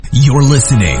You're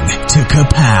listening to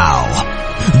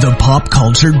Kapow, the pop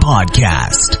culture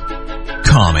podcast.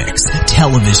 Comics,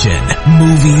 television,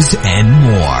 movies, and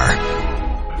more.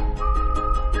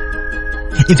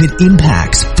 If it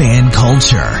impacts fan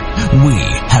culture, we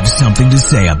have something to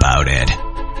say about it.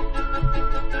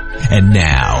 And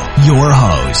now, your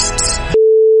hosts,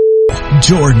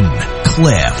 Jordan,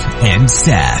 Cliff, and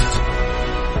Seth.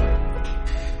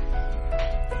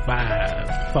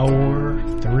 5,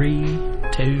 4, 3,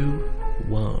 2,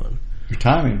 1. Your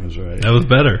timing was right. That was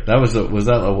better. Was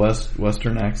that a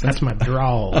Western accent? That's my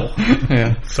drawl.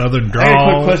 Yeah. Southern Hey,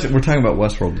 drawl. quick question. We're talking about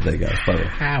Westworld today, guys, by the way.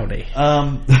 Howdy.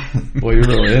 Well, you're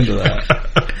really into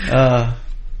that.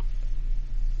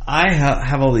 I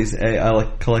have all these I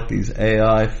collect these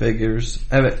AI figures.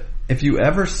 If you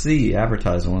ever see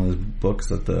advertised in one of those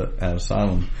books at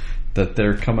Asylum that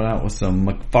they're coming out with some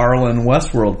McFarlane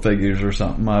Westworld figures or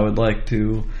something, I would like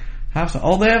to have some.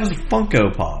 All they have is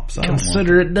Funko Pops.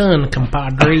 Consider it done,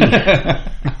 compadre.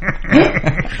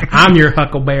 I'm your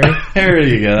Huckleberry. There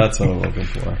you go. That's what I'm looking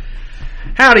for.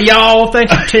 Howdy, y'all.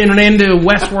 Thanks for tuning in to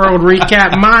Westworld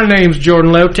Recap. My name's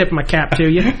Jordan Lowe. Tip my cap to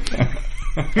you.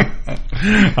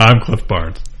 I'm Cliff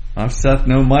Barnes. I'm Seth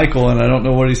No Michael, and I don't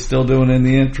know what he's still doing in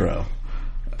the intro.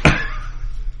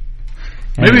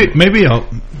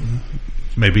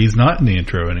 Maybe he's not in the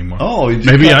intro anymore. Oh,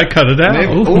 maybe I cut it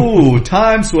out. Ooh,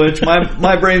 time switch.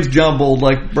 My brain's jumbled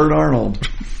like Bert Arnold.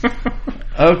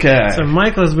 Okay. So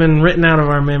Michael has been written out of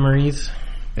our memories.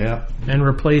 Yeah. And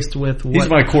replaced with what? He's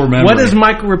my core memory. What is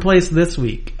Michael replaced this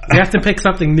week? We have to pick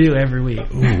something new every week.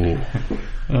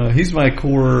 Ooh. He's my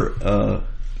core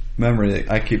memory that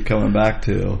I keep coming back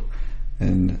to,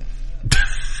 and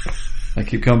I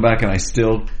keep coming back, and I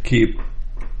still keep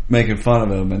making fun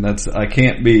of him, and I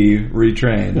can't be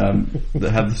retrained.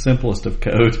 I have the simplest of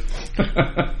code.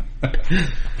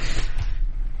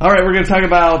 All right, we're going to talk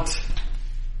about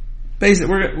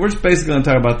we're just basically going to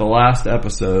talk about the last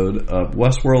episode of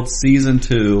Westworld Season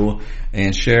 2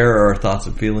 and share our thoughts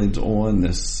and feelings on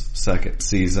this second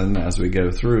season as we go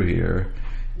through here.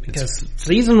 Because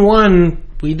Season 1,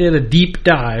 we did a deep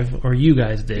dive, or you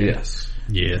guys did.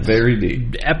 Yes. Very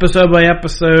deep. Episode by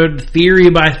episode, theory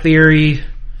by theory,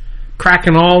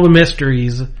 cracking all the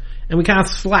mysteries, and we kind of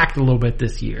slacked a little bit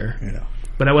this year. Yeah.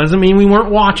 But that doesn't mean we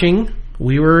weren't watching.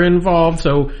 We were involved,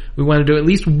 so we want to do at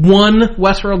least one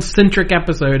Westworld-centric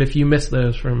episode if you missed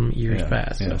those from years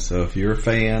past. Yeah, so if you're a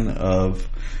fan of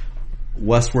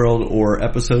Westworld or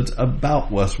episodes about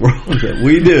Westworld that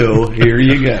we do, here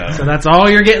you go. So that's all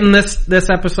you're getting this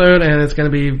episode, and it's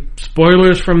going to be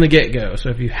spoilers from the get-go. So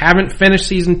if you haven't finished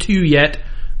Season 2 yet,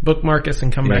 bookmark us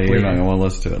and come back later. You're not going to want to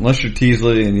listen to it. Unless you're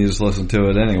Teasley and you just listen to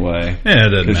it anyway. Yeah,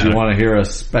 it doesn't because you want to hear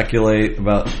us speculate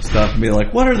about stuff and be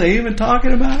like, what are they even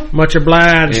talking about? Much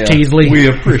obliged, Teasley. We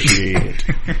appreciate it.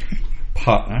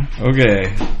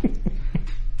 Okay.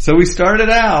 So we started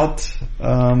out...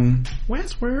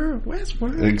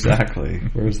 Westworld. Exactly.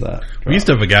 Where's that? We used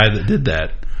to have a guy that did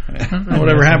that. I don't know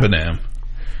whatever happened to him.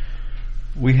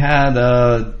 We had...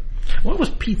 what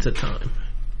was Pizza Time?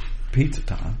 Pizza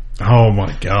Time. Oh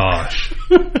my gosh.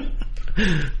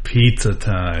 Pizza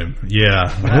Time.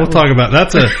 Yeah. We'll talk about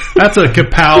that's a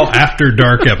Kapow After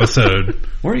Dark episode.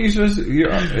 Weren't you supposed to,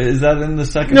 is that in the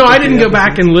second? No, I didn't go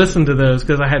back and listen to those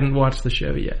because I hadn't watched the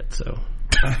show yet, so.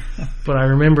 But I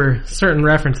remember certain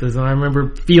references, and I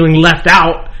remember feeling left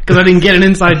out because I didn't get an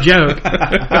inside joke.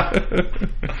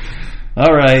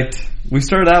 All right. We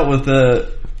started out with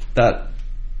the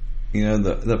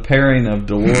pairing of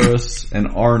Dolores and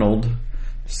Arnold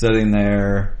sitting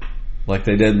there like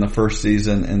they did in the first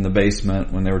season in the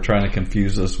basement when they were trying to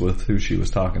confuse us with who she was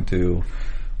talking to,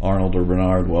 Arnold or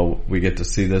Bernard. Well, we get to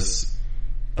see this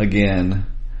again,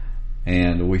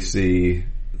 and we see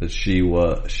that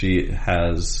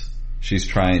she's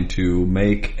trying to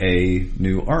make a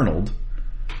new Arnold,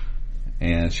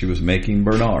 and she was making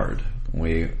Bernard.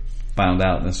 We found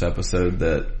out in this episode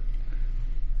that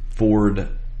Ford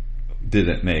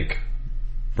didn't make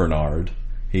Bernard.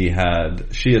 She had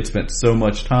spent so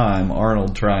much time,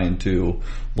 Arnold, trying to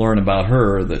learn about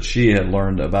her that she had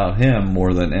learned about him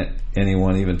more than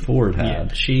anyone, even Ford had. Yeah,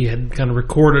 she had kind of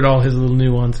recorded all his little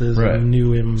nuances and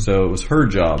knew him. So it was her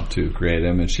job to create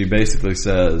him, and she basically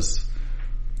says,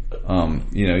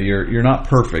 you're not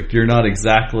perfect, you're not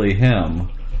exactly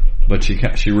him, but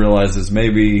she realizes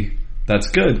maybe that's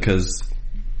good because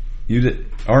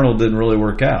Arnold didn't really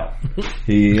work out.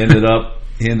 He ended up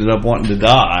wanting to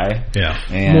die. Yeah.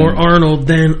 And more Arnold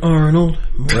than Arnold.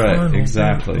 Right, Arnold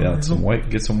exactly. Yeah,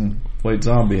 get some white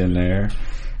zombie in there.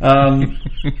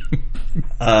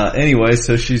 Anyway,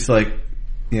 so she's like,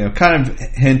 kind of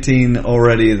hinting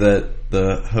already that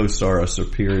the hosts are a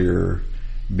superior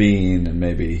being and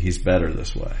maybe he's better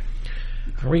this way.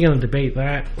 Are we going to debate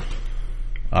that?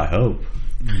 I hope.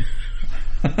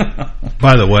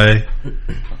 By the way,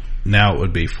 now it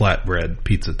would be flatbread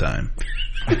pizza time.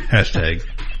 Hashtag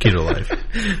keto life.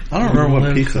 I don't remember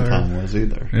what pizza time was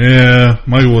either. Yeah,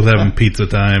 Michael was having pizza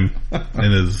time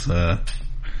in his,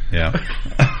 yeah.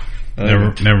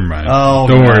 Never mind. Oh,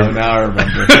 don't no, worry. now I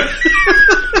remember.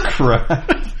 Crap.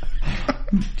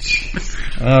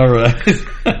 All right.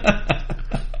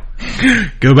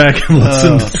 Go back and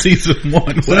listen to season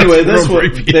 1. So anyway, this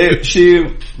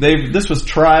was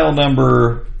trial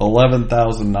number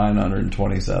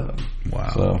 11,927. Wow.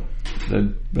 So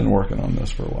they've been working on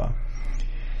this for a while.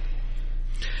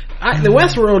 The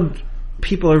Westworld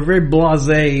people are very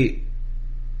blasé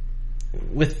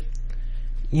with,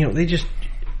 they just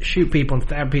shoot people and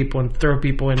stab people and throw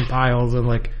people in piles and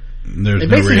There's they no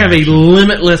basically have a reaction.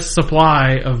 limitless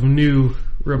supply of new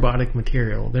robotic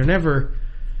material. They're never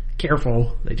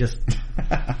careful. They just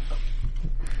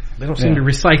they don't seem to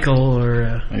recycle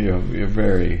or. You're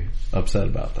very upset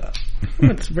about that.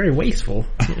 It's very wasteful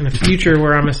in a future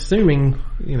where I'm assuming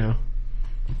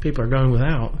people are going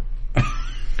without.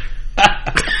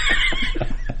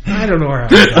 I don't know where I'm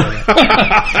going.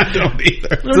 I don't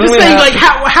either. I'm just saying,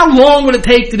 how long would it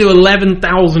take to do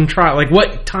 11,000 trials?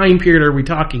 What time period are we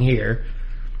talking here?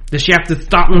 Does she have to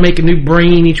stop and make a new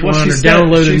brain each one, or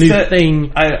download a new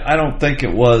thing? I don't think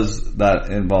it was that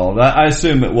involved. I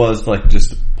assume it was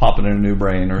just popping in a new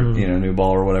brain or a new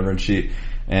ball or whatever, and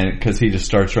because he just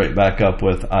starts right back up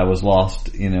with "I was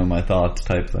lost," my thoughts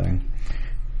type thing.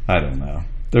 I don't know.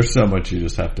 There's so much you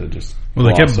just have to just. Well,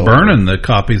 they kept burning the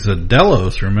copies of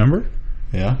Delos, remember?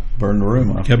 Yeah, burn the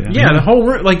room up. Yeah, the whole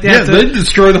room. They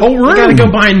destroyed the whole room. You gotta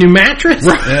go buy a new mattress.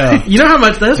 Right. Yeah. You know how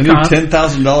much those a new cost?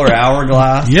 $10,000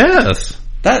 hourglass. Yes.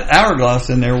 That hourglass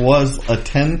in there was a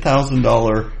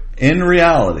 $10,000. In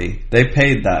reality, they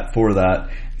paid that for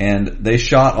that, and they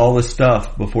shot all this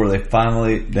stuff before they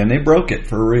then they broke it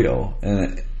for real,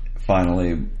 and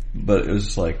but it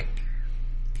was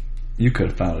you could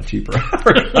have found a cheaper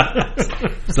hourglass.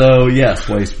 So yes,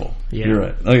 wasteful. Yeah. You're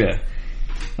right. Okay.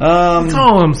 That's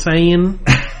all I'm saying.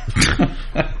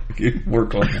 You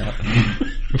work on that.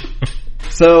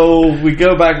 So we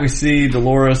go back, we see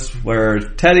Dolores where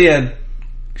Teddy had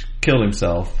killed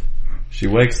himself. She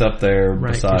wakes up there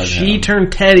beside him. She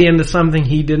turned Teddy into something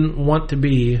he didn't want to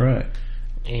be. Right.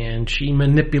 And she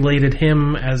manipulated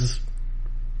him as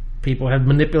people had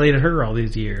manipulated her all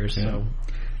these years. Yeah. So.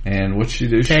 And what'd she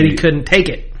do? Teddy couldn't take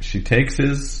it. She takes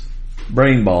his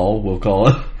brain ball, we'll call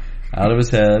it, out of his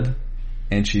head,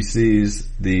 and she sees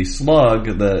the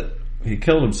slug that he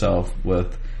killed himself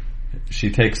with. She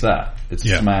takes that. It's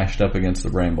smashed up against the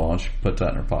brain ball, and she puts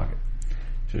that in her pocket.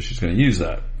 So she's going to use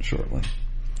that shortly.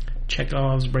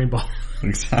 Chekhov's brain ball.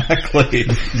 Exactly.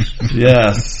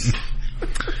 Yes.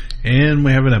 And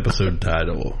we have an episode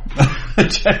title.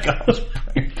 Chekhov's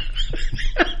brain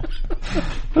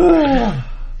ball.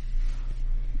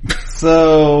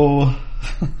 So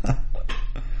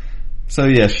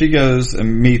yeah, she goes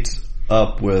and meets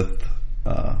up with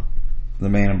the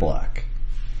Man in Black,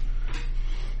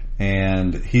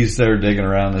 and he's there digging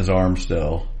around his arm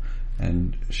still,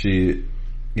 and she,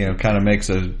 kind of makes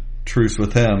a truce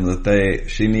with him that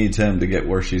she needs him to get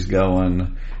where she's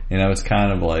going. It's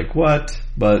kind of what?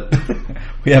 But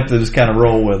we have to just kind of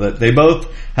roll with it. They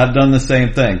both have done the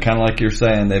same thing, kind of like you're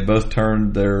saying. They both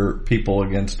turned their people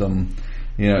against them.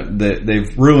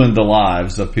 They've ruined the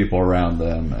lives of people around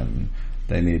them, and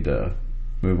they need to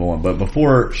move on. But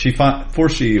before she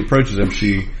approaches him,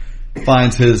 she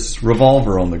finds his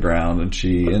revolver on the ground, and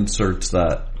she inserts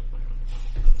that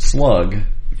slug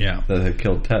that had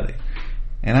killed Teddy.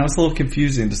 And that was a little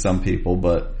confusing to some people,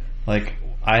 but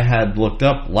I had looked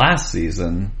up last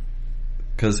season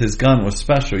because his gun was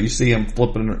special. You see him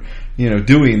flipping,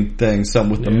 doing things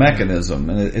with the mechanism,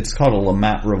 and it's called a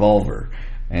LeMat revolver.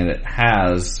 And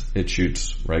it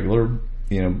shoots regular,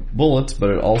 bullets,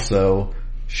 but it also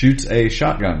shoots a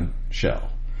shotgun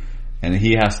shell. And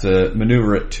he has to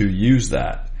maneuver it to use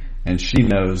that. And she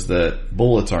knows that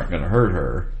bullets aren't going to hurt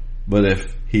her. But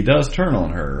if he does turn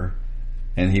on her,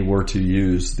 and he were to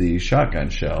use the shotgun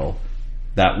shell,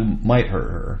 that might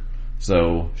hurt her.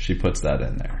 So she puts that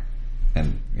in there.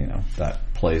 And,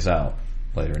 that plays out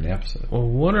later in the episode. Well,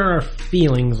 what are our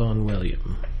feelings on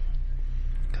William?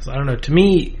 I don't know. To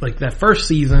me, that first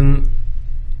season,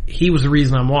 he was the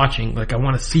reason I'm watching. I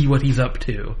want to see what he's up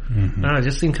to. Mm-hmm. I don't know. It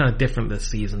just seemed kind of different this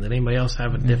season. Did anybody else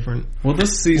have a different? Well,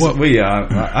 this season,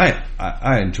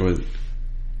 I enjoyed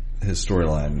his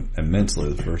storyline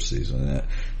immensely the first season.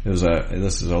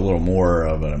 This is a little more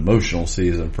of an emotional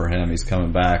season for him. He's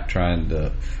coming back, trying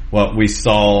to what we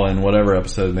saw in whatever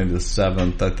episode, maybe the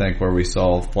 7th, I think, where we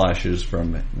saw flashes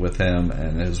with him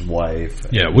and his wife.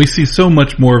 Yeah, we see so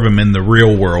much more of him in the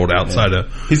real world outside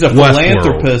of he's a Westworld.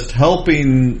 Philanthropist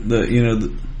helping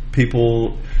the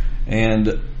people,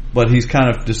 but he's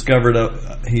kind of discovered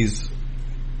he's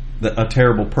a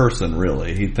terrible person.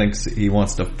 Really, he thinks he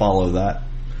wants to follow that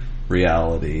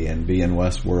reality and be in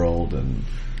Westworld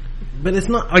But it's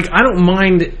not like, I don't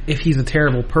mind if he's a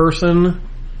terrible person,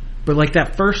 but like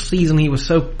that first season he was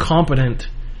so competent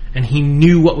and he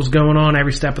knew what was going on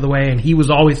every step of the way and he was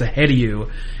always ahead of you.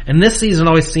 And this season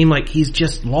always seemed like he's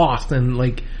just lost and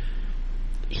like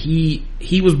he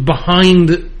was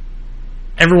behind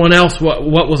everyone else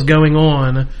what was going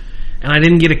on, and I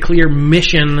didn't get a clear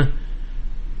mission.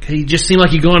 He just seemed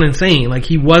like he'd gone insane. Like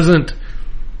he wasn't,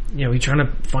 he's trying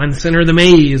to find the center of the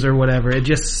maze or whatever. It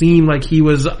just seemed like he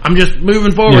was, I'm just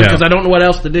moving forward because I don't know what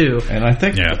else to do. And I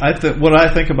think, what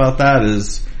I think about that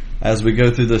is, as we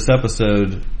go through this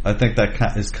episode, I think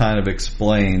that is kind of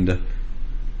explained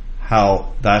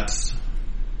how that's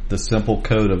the simple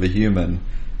code of a human,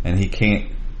 and he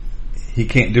can't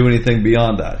do anything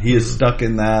beyond that. He is stuck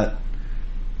in that,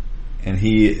 and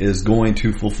he is going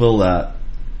to fulfill that.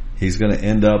 He's going to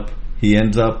end up,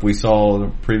 we saw in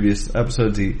the previous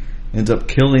episodes, he ends up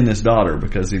killing his daughter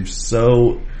because he's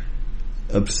so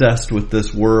obsessed with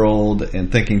this world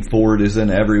and thinking Ford is in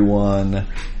everyone,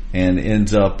 and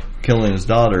ends up killing his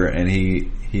daughter, and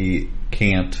he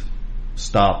can't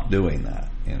stop doing that,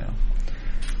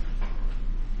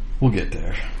 We'll get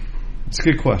there. It's a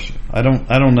good question. I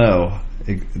don't know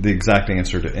the exact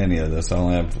answer to any of this. I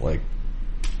only have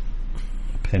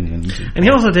opinions. And he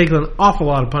also takes an awful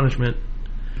lot of punishment.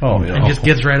 Oh yeah, and just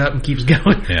gets right up and keeps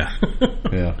going. Yeah,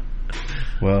 yeah.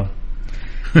 Well,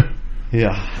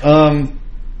 yeah.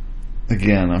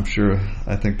 Again,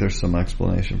 I think there's some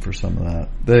explanation for some of that.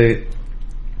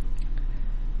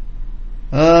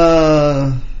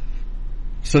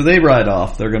 So they ride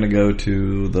off. They're going to go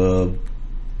to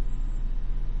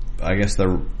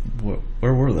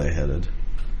where were they headed?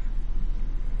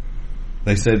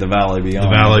 They say the Valley Beyond.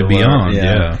 The Valley Beyond,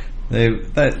 yeah.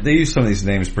 They use some of these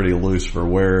names pretty loose for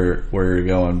where you're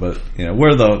going, but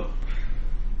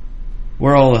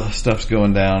where all the stuff's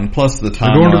going down. Plus the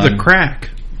timeline. They're going to the crack.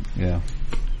 Yeah.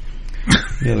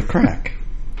 Yeah, the crack.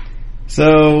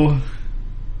 So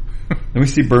then we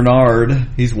see Bernard.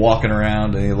 He's walking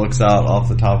around and he looks out off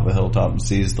the top of a hilltop and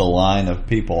sees the line of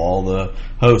people, all the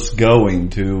hosts going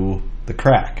to the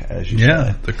crack, as you say.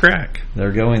 Yeah, the crack.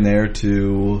 They're going there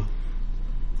to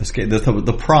escape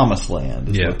the promised land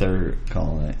is what they're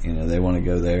calling it. They want to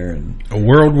go there and a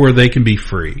world where they can be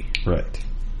free. Right.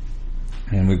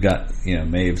 And we've got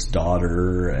Maeve's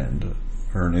daughter and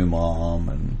her new mom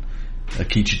and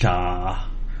Akichita,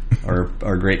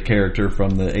 our great character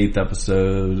from the 8th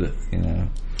episode.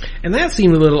 And that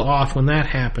seemed a little off when that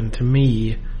happened to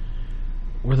me.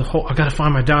 Where I got to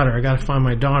find my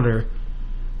daughter.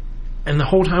 And the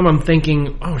whole time I'm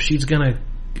thinking, oh, she's gonna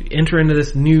enter into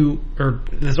this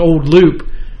this old loop.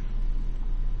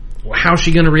 How's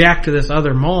she gonna react to this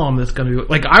other mom that's gonna be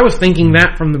like? I was thinking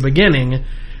that from the beginning,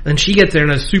 and she gets there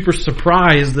and is super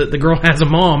surprised that the girl has a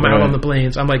mom out on the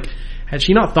plains. I'm like, had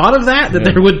she not thought of that? That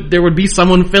there would be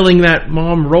someone filling that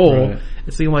mom role? Right.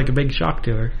 It seemed like a big shock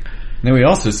to her. And then we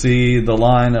also see the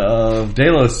line of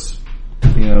Delos,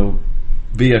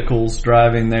 vehicles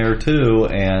driving there too,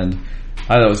 and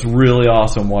I thought it was really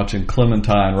awesome watching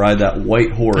Clementine ride that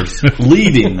white horse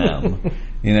leading them.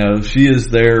 She is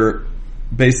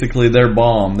basically their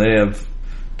bomb. They have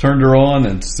turned her on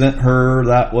and sent her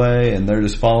that way, and they're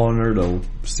just following her to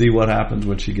see what happens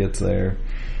when she gets there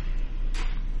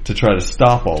to try to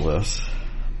stop all this.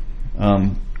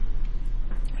 And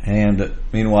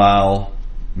meanwhile,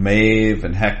 Maeve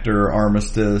and Hector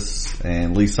Armistice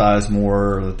and Lee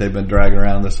Sizemore, that they've been dragging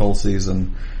around this whole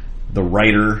season, the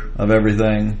writer of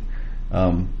everything,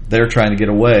 they're trying to get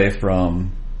away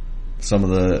from some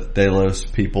of the Delos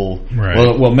people. Right.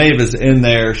 Well, Maeve is in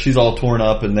there. She's all torn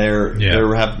up, and they're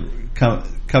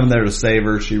coming there to save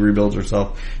her. She rebuilds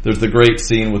herself. There's the great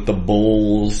scene with the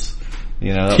bulls.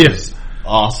 That was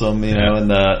awesome.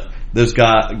 And those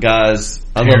guys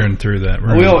tearing through that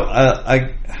room.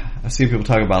 I see people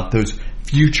talk about those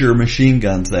future machine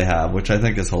guns they have, which I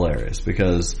think is hilarious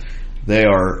because they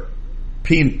are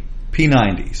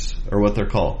P90s, or what they're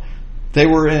called.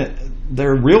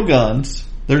 They're real guns.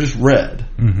 They're just red.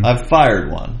 Mm-hmm. I've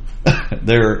fired one.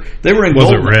 they were in gold.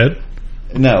 Was it red?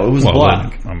 No, it was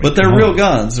black. But they're real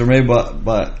guns. They're made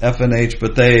by F&H,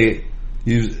 but they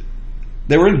use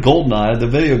They were in GoldenEye, the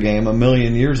video game, a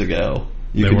million years ago.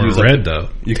 They weren't red though.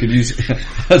 You could use.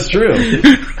 That's true.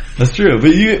 That's true.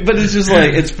 But it's just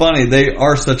like, it's funny. They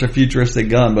are such a futuristic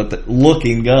gun,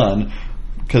 looking gun,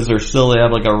 because they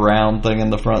have like a round thing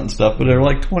in the front and stuff. But they're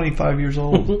like 25 years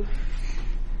old.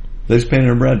 They just painted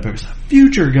them red. But it's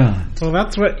future guns. So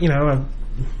that's what a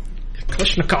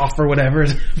Kalashnikov or whatever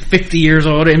is 50 years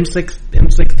old.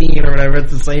 M16 or whatever.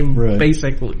 It's the same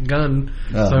basic gun.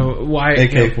 So why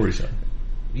AK-47?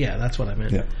 Yeah, that's what I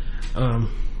meant. Yeah.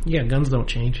 Yeah, guns don't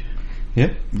change.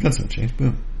 Yeah, guns don't change.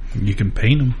 Boom. You can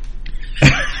paint them.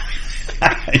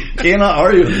 You cannot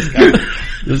argue with this guy.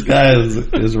 This guy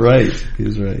is right.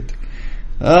 He's right.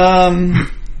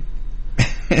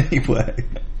 Anyway.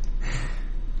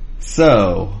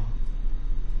 So.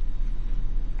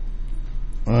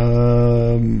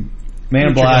 Man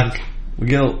in Black. We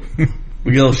get a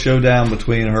little showdown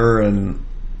between her and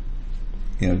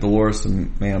Dolores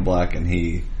and Man in Black, and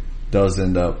he does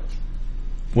end up.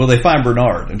 Well, they find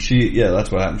Bernard, and that's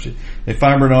what happened. They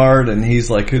find Bernard, and he's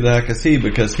like, who the heck is he?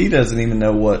 Because he doesn't even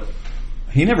know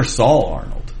he never saw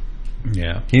Arnold.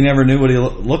 Yeah. He never knew what he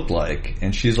looked like.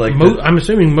 And she's like... I'm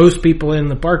assuming most people in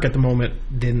the park at the moment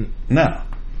didn't. No.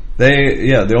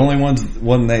 The only one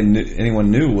anyone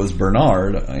knew was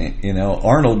Bernard.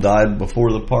 Arnold died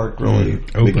before the park really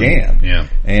began. Yeah.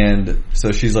 And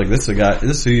so she's like, this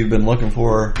is who you've been looking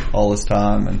for all this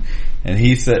time. And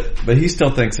he said, but he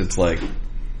still thinks it's like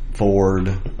Ford,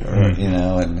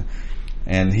 and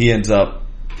he ends up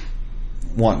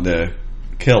wanting to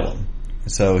kill him.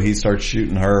 So he starts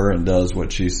shooting her and does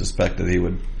what she suspected he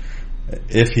would.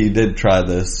 If he did try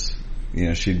this,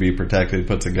 she'd be protected. He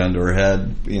puts a gun to her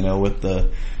head, with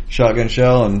the shotgun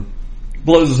shell, and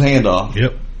blows his hand off.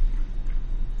 Yep.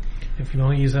 If you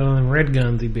don't use that on them red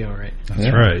guns, he'd be all right. That's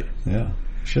right. Yeah.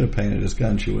 Should have painted his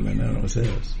gun. She wouldn't have known it was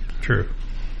his. True.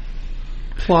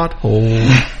 Plot hole.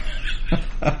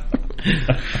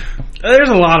 There's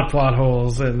a lot of plot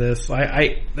holes in this.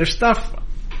 There's stuff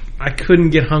I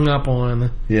couldn't get hung up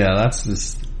on. Yeah, that's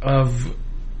just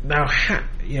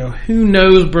who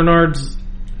knows Bernard's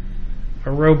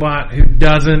a robot, who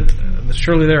doesn't.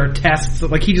 Surely there are tests.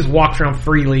 Like, he just walks around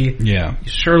freely. Yeah.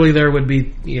 Surely there would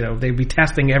be, they'd be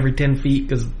testing every 10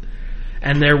 feet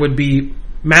and there would be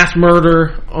mass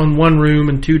murder on one room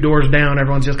and 2 doors down.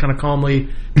 Everyone's just kind of calmly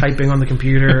typing on the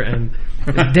computer, and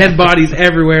dead bodies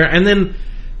everywhere. And then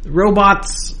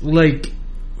robots,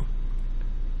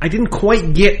 I didn't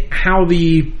quite get how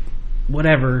they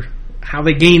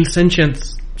gain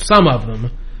sentience, some of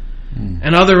them.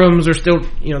 And other ones are still,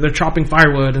 they're chopping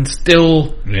firewood and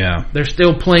they're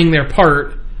still playing their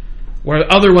part, where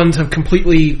other ones have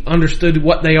completely understood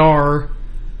what they are,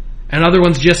 and other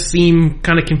ones just seem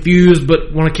kind of confused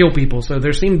but want to kill people. So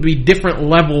there seem to be different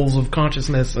levels of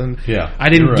consciousness, and I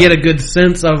didn't get a good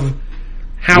sense of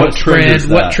how it spreads,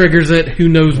 what triggers it, who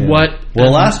knows what.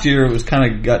 Well, last year it was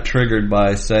kind of got triggered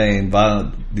by saying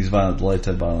these violent delights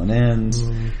have violent ends.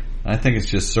 I think it's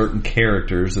just certain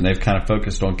characters, and they've kind of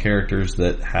focused on characters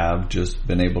that have just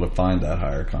been able to find that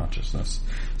higher consciousness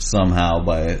somehow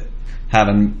by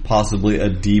having possibly a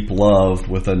deep love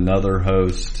with another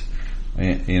host,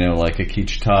 like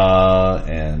Akichita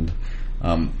and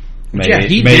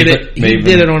he did it. He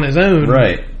did it on his own,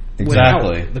 right?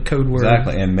 Exactly, the code word,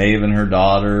 exactly. And Maven, her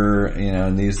daughter,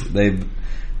 and they've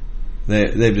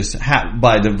just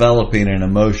by developing an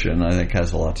emotion, I think,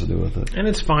 has a lot to do with it. And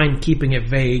it's fine keeping it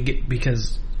vague,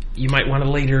 because you might want to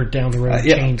later down the road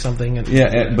change something.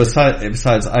 And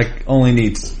besides, I only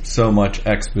need so much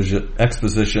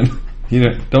exposition.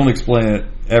 Don't explain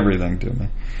everything to me.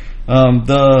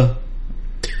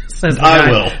 Says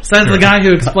the guy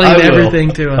who explained everything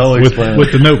to us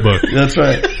with the notebook. That's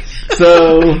right.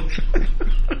 So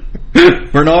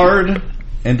Bernard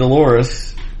and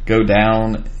Dolores go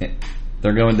down.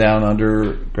 They're going down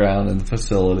underground in the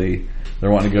facility.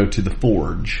 They're wanting to go to the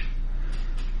forge.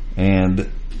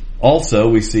 And also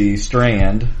we see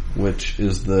Strand, which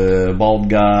is the bald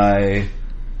guy,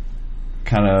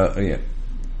 kind of,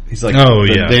 he's like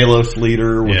the Delos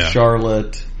leader with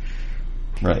Charlotte.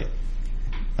 Right.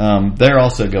 They're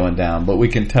also going down, but we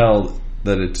can tell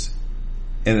that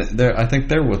I think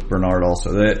they're with Bernard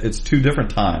also. It's 2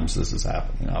 different times this is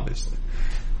happening, obviously.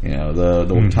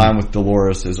 The time with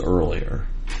Dolores is earlier,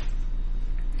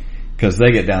 because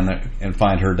they get down there and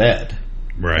find her dead,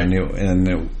 right?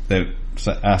 And they're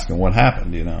asking what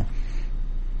happened,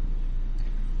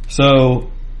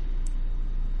 So,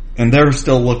 and they're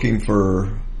still looking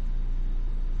for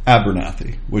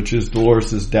Abernathy, which is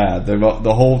Dolores' dad.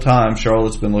 The whole time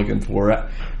Charlotte's been looking for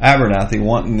Abernathy,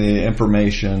 wanting the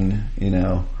information,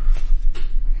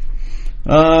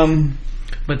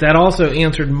 But that also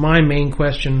answered my main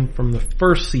question from the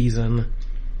first season,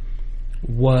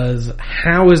 was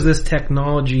how is this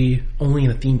technology only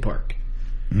in a theme park?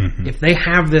 Mm-hmm. If they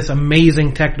have this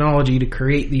amazing technology to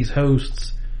create these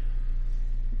hosts,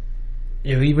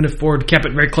 even if Ford kept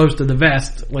it very close to the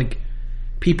vest,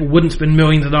 people wouldn't spend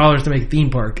millions of dollars to make a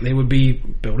theme park. They would be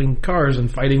building cars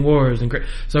and fighting wars.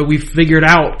 So we figured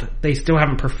out they still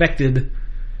haven't perfected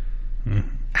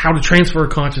how to transfer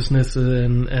consciousness,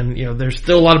 and there's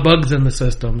still a lot of bugs in the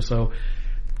system. So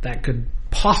that could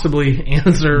possibly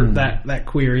answer that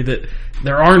query, that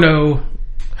there are no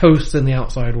hosts in the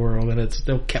outside world and it's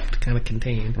still kept kind of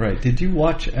contained. Right. Did you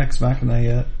watch Ex Machina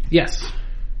yet? Yes.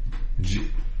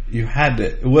 You had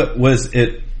to. What was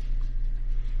it?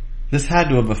 This had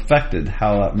to have affected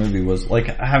how that movie was.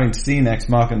 Having seen Ex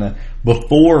Machina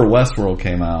before Westworld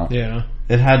came out,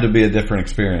 it had to be a different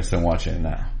experience than watching it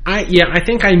now. I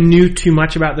think I knew too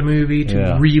much about the movie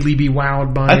to really be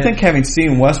wowed by it. I think having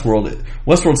seen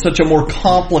Westworld's such a more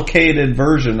complicated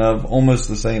version of almost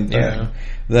the same thing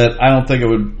that I don't think it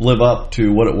would live up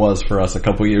to what it was for us a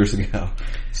couple years ago.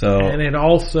 So, and it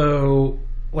also,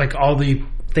 all the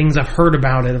things I've heard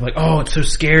about it, of it's so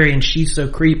scary and she's so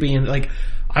creepy, and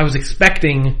I was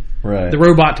expecting the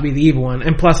robot to be the evil one,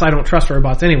 and plus I don't trust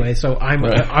robots anyway, so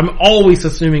I'm always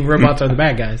assuming robots are the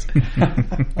bad guys.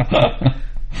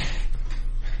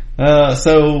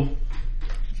 So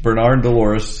Bernard and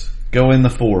Dolores go in the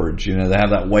forge. They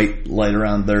have that white light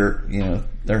around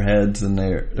their heads, and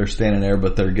they're standing there,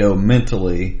 but they go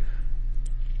mentally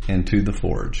into the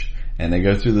forge, and they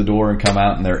go through the door and come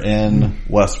out, and they're in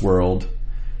Westworld.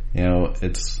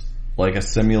 It's like a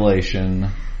simulation,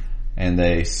 and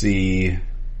they see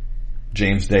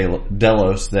James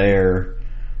Delos there,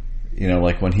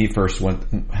 when he first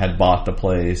had bought the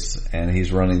place, and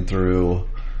he's running through,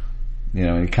 he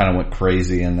kind of went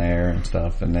crazy in there and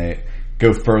stuff, and they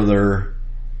go further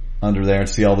under there and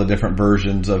see all the different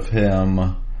versions of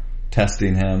him,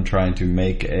 testing him, trying to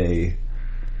make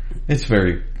it's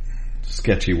very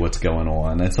sketchy what's going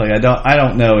on. It's I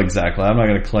don't know exactly. I'm not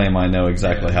going to claim I know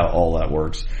exactly how all that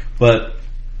works. But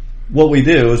what we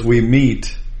do is we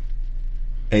meet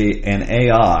an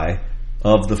AI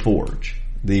of the Forge.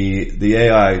 The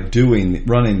AI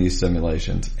running these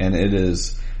simulations, and it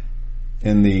is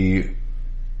in the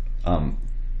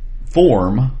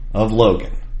form of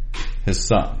Logan, his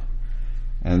son.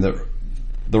 And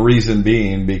the reason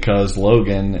being because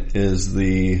Logan is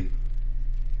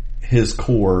his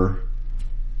core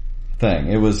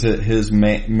thing. It was his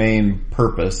main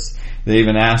purpose. They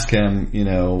even ask him,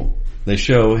 they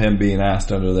show him being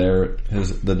asked under there,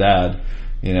 the dad,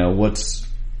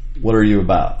 what are you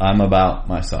about? I'm about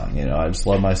my son. I just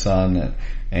love my son,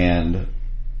 and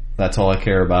that's all I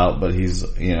care about, but he's,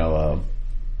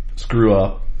 screw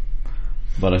up,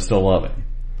 but I still love him.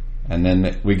 And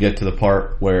then we get to the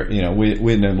part where,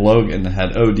 we knew Logan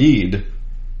had OD'd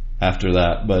after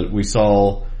that, but we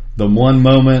saw the one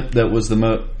moment that was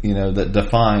that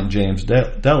defined James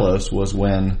Delos was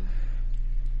when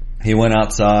he went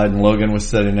outside and Logan was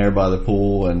sitting there by the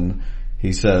pool, and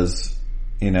he says,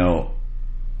 you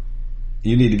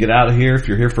need to get out of here if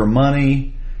you're here for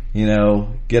money,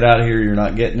 get out of here, you're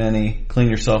not getting any, clean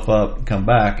yourself up and come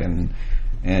back. And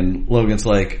Logan's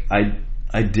like,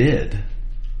 I did.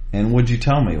 And what'd you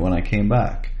tell me when I came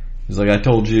back? He's like, I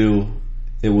told you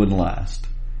it wouldn't last.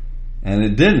 And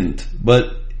it didn't.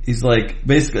 But he's like,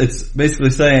 it's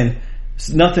basically saying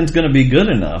nothing's going to be good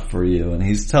enough for you. And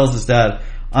he tells his dad,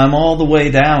 I'm all the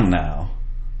way down now.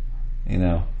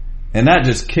 And that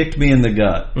just kicked me in the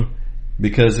gut.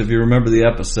 Because if you remember the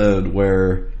episode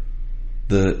where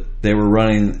they were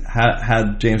running,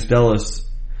 had James Delos,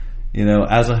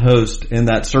 as a host in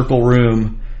that circle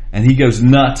room, and he goes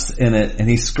nuts in it, and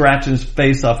he's scratching his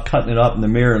face off, cutting it up in the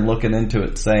mirror and looking into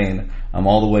it, saying, I'm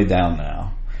all the way down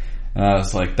now. And I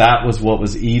was like, that was what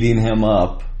was eating him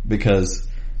up, because,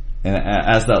 and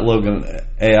as that Logan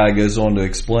AI goes on to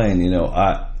explain,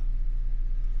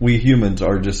 we humans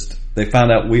are they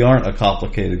found out we aren't a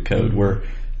complicated code. Mm-hmm. We're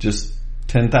just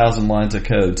 10,000 lines of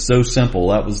code. So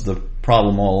simple. That was the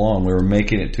problem all along. We were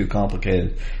making it too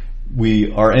complicated.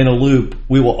 We are in a loop.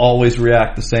 We will always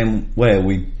react the same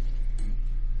way.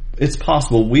 It's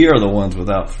possible we are the ones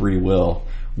without free will.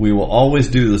 We will always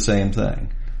do the same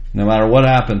thing. No matter what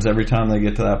happens, every time they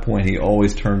get to that point, he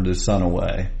always turned his son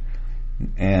away.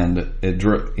 And it,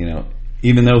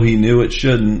 even though he knew it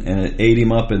shouldn't, and it ate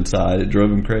him up inside, it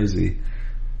drove him crazy.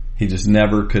 He just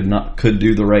never could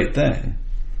do the right thing.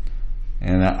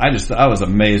 And I was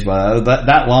amazed by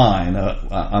that line.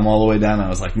 I'm all the way down. I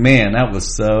was like, man, that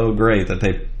was so great that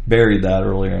they buried that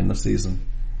earlier in the season.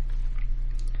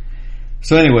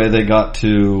 So anyway, they got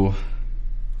to.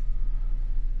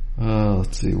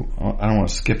 Let's see. I don't want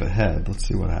to skip ahead. Let's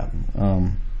see what happened.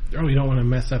 Oh, you don't want to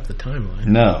mess up the timeline.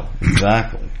 No,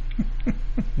 exactly.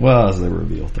 Well, as they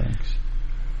reveal things.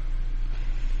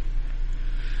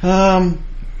 I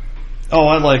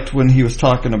liked when he was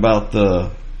talking about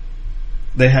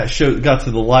they got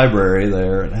to the library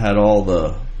there and had all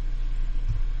the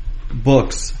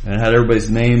books and had everybody's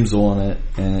names on it,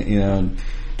 and and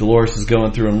Dolores is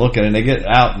going through and looking, and they get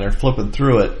out and they're flipping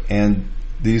through it, and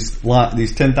these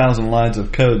 10,000 lines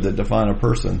of code that define a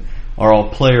person are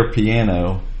all player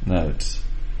piano notes.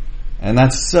 And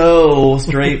that's so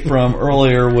straight from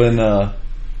earlier when that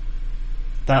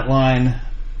line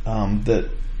that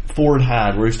Ford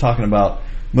had where he's talking about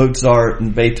Mozart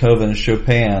and Beethoven and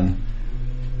Chopin,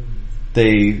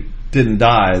 they didn't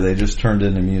die, they just turned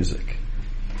into music.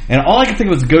 And all I could think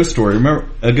was a Ghost Story.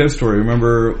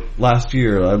 Remember last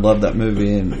year, I loved that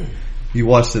movie, and you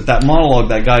watched it. That monologue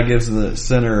that guy gives in the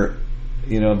center,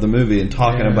 of the movie, and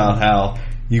talking about how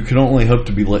you can only hope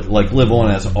to be live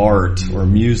on as art or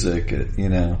music.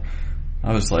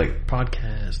 I was like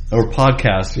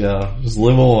podcast, yeah, just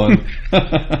live on.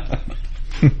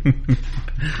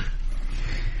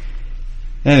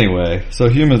 Anyway, so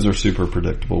humans are super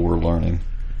predictable. We're learning,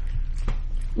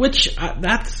 which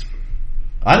that's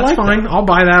fine. That. I'll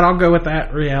buy that. I'll go with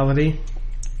that reality.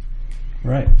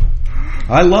 Right.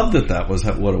 I loved that was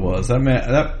what it was.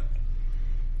 That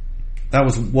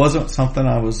wasn't something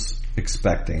I was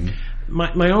expecting.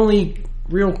 My only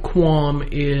real qualm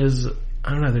is,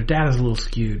 I don't know, their data's a little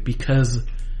skewed because,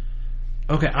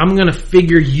 okay, I'm going to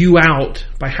figure you out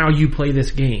by how you play this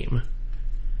game.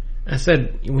 I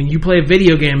said, when you play a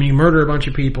video game and you murder a bunch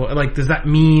of people, does that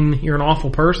mean you're an awful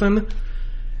person?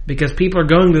 Because people are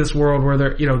going to this world where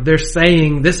they're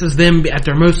saying this is them at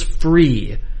their most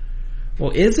free.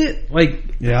 Well, is it?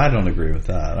 Yeah, I don't agree with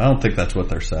that. I don't think that's what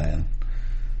they're saying.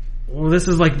 Well, this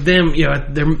is like them,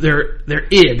 their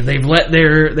id. They've let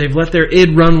their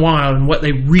id run wild and what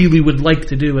they really would like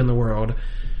to do in the world,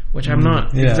 which I'm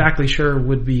not exactly sure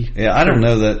would be. Yeah, I don't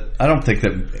know that. I don't think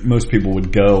that most people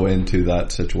would go into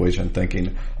that situation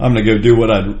thinking, I'm going to go do what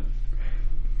I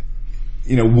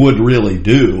would really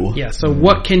do. Yeah, so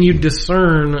what can you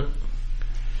discern?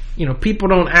 People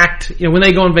don't act, when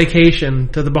they go on vacation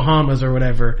to the Bahamas or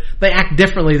whatever, they act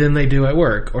differently than they do at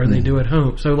work or they do at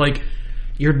home. So,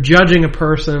 you're judging a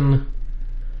person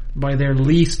by their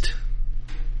least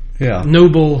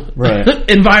noble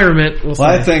environment. Well,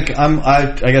 I think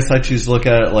I guess I choose to look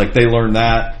at it like they learn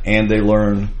that and they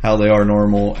learn how they are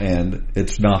normal, and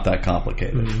it's not that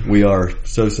complicated. Mm-hmm. We are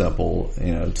so simple.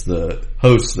 It's the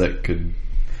hosts that could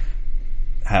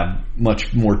have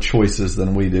much more choices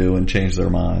than we do and change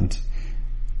their minds.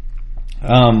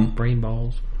 Brain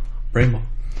balls. Then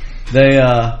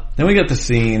we get the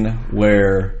scene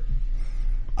where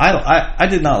I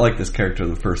did not like this character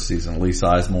the first season, Lee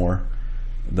Sizemore,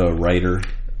 the writer.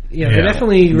 Yeah, they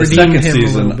definitely the redeemed second him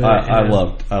season. a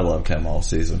little bit, I loved him all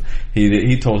season.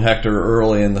 He told Hector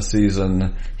early in the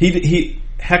season.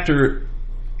 Hector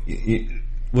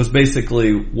was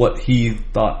basically what he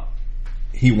thought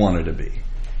he wanted to be.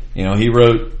 He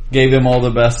gave him all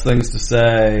the best things to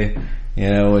say.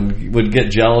 And would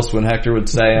get jealous when Hector would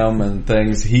say them and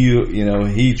things.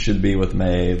 He should be with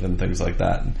Maeve and things like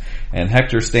that. And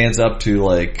Hector stands up to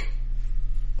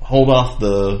hold off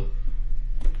the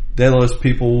Delos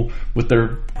people with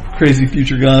their crazy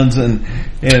future guns, and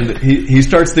he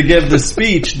starts to give the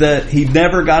speech that he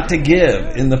never got to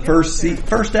give in the first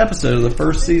episode of the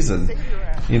first season.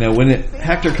 When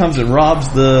Hector comes and robs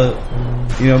the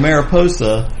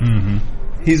Mariposa,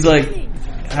 he's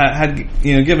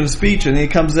given a speech, and he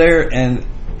comes there, and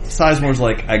Sizemore's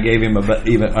like, I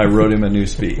wrote him a new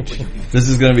speech. This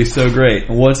is going to be so great.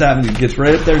 And what's happened? He gets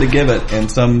right up there to give it, and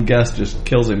some guest just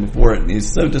kills him before it, and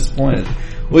he's so disappointed.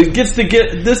 Well, he gets to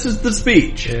this is the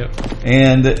speech. Yeah.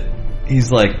 And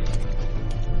he's like,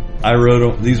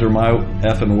 these are my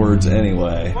effing words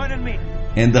anyway.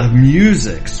 And the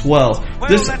music swells.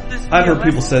 I've heard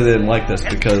people say they didn't like this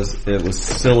because it was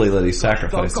silly that he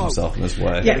sacrificed himself in this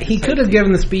way. Yeah, he could have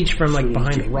given the speech from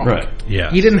behind a rock. Right.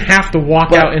 Yeah. He didn't have to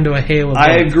walk out into a hail of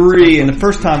I agree. And the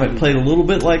first time it played a little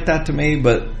bit like that to me,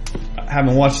 but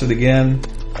having watched it again,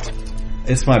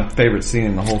 it's my favorite scene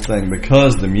in the whole thing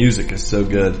because the music is so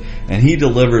good, and he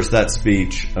delivers that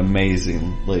speech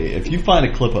amazingly. If you find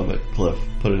a clip of it, Cliff,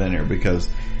 put it in here because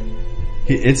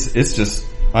it's just.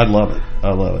 I love it.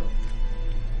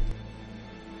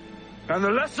 And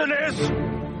the lesson is,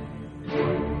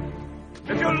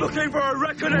 if you're looking for a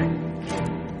reckoning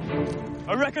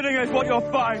is what you'll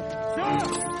find.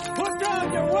 Put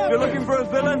down your weapon. If you're looking for a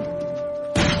villain,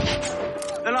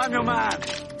 then I'm your man.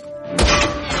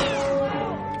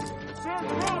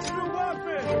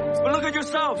 But look at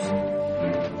yourselves.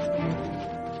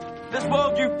 This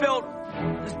world you've built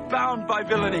is bound by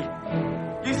villainy.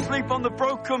 You sleep on the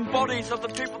broken bodies of the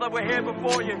people that were here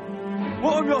before you.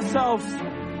 Warm yourselves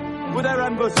with their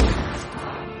embers.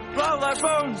 Plow their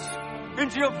bones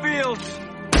into your fields.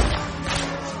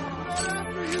 Not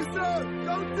after you, sir.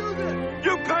 Don't do this.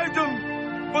 You paid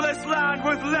them for this land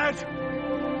with lead.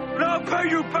 And I'll pay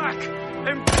you back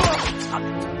in blood.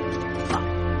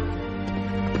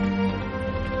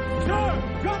 Sir,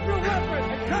 drop your weapon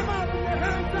and come out with your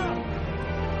hands up.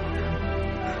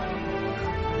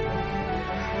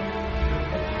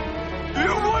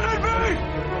 You wanted me?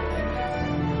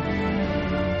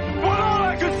 Well, all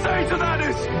I can say to that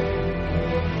is...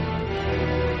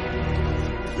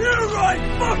 You're right,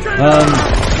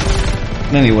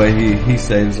 fucking... Anyway, he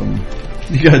saves them.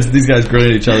 These guys grin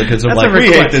at each other because they're That's like, a we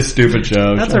request. hate this stupid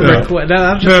show. That's Shut a up. request. No,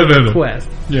 that's just a request.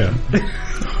 Yeah.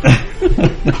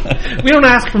 We don't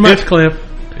ask for much, Cliff.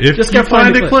 If Just you go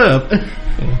find find a a clip.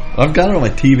 I've got it on my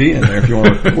TV in there if you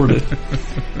want to record it.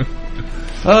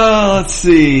 Let's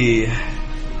see.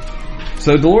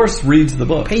 So Dolores reads the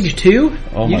book. Page 2?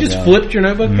 Oh you my just God. flipped your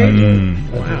notebook page?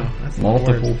 Mm. Wow. That's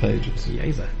Multiple pages.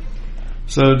 Yeezy.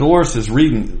 So Dolores is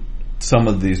reading some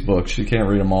of these books. She can't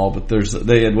read them all, but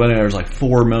they had went in, there's like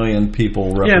 4 million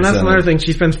people represented. Yeah, and that's another thing.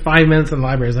 She spends 5 minutes in the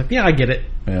library. It's like, yeah, I get it.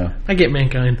 Yeah. I get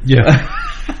mankind. Yeah.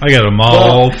 I got them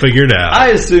all figured out.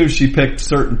 I assume she picked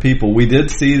certain people. We did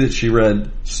see that she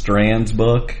read Strand's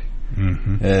book.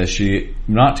 Mm-hmm. She,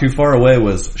 not too far away,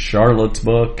 was Charlotte's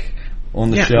book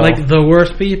on the shelf. Like the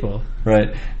worst people.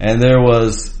 Right. And there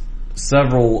was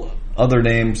several other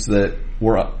names that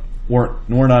were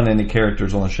not any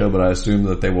characters on the show, but I assume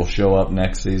that they will show up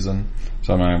next season.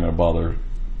 So I'm not even going to bother.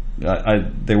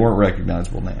 They weren't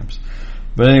recognizable names.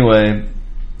 But anyway,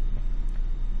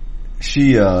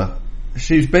 she's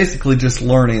basically just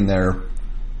learning their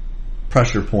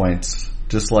pressure points.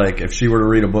 Just like if she were to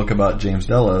read a book about James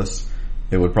Delos,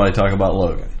 it would probably talk about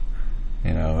Logan.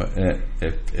 You know,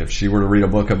 if she were to read a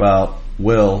book about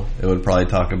Will, it would probably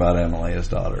talk about Emily, his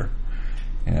daughter.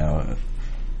 You know.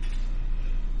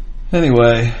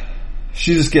 Anyway,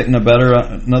 she's just getting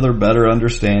another better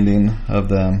understanding of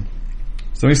them.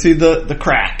 So we see the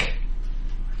crack.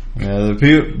 You know,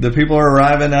 the people are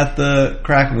arriving at the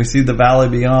crack, and we see the valley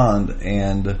beyond.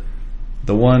 And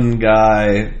the one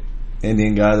guy,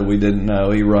 Indian guy that we didn't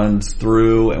know, he runs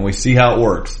through, and we see how it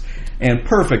works. And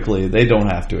perfectly, they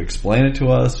don't have to explain it to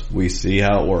us. We see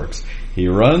how it works. He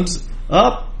runs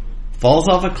up, falls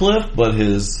off a cliff, but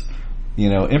his,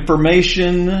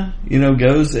 information,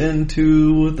 goes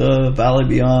into the valley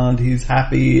beyond. He's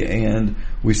happy, and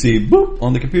we see, boop,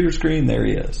 on the computer screen, there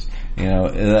he is.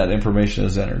 That information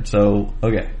is entered. So,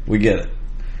 okay, we get it.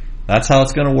 That's how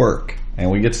it's going to work.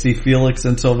 And we get to see Felix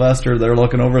and Sylvester. They're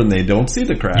looking over, and they don't see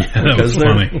the crack. Yeah, that was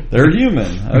funny. They're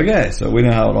human. Okay, so we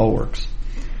know how it all works.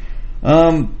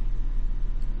 In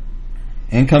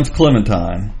comes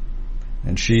Clementine,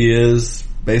 and she is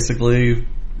basically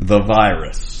the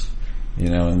virus,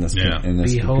 in this.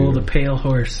 Behold computer. a pale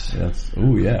horse. Yes.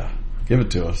 Ooh, yeah. Give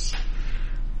it to us.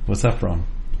 What's that from?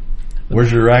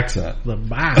 Where's your accent? The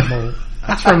Bible.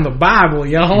 That's from the Bible,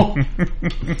 y'all.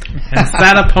 And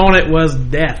sat upon it was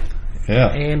death.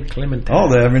 Yeah. And Clementine. Oh,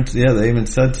 they even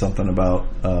said something about,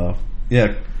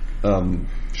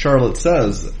 Charlotte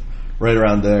says right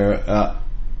around there,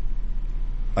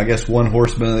 I guess one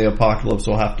horseman of the apocalypse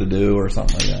will have to do, or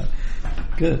something like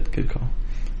that. Good call.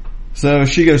 So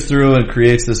she goes through and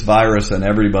creates this virus, and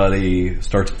everybody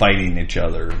starts fighting each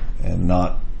other and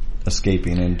not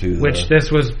escaping into Which this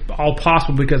was all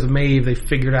possible because of Maeve. They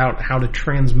figured out how to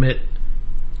transmit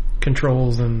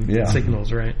controls and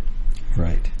signals, right?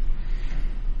 Right.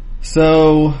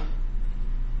 So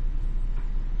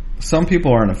some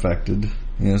people aren't affected.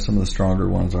 Some of the stronger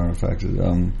ones aren't affected.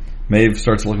 Maeve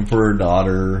starts looking for her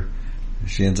daughter.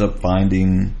 She ends up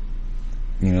finding,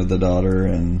 the daughter,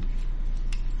 and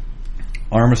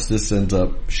Armistice ends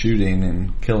up shooting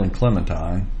and killing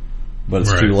Clementine, but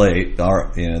it's too late.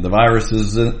 The virus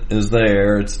is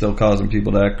there. It's still causing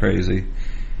people to act crazy.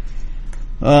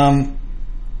 And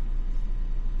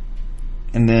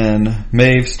then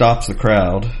Maeve stops the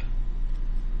crowd,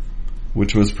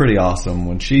 which was pretty awesome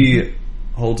when she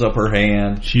holds up her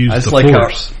hand. She used the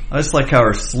force. I just like how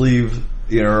her sleeve,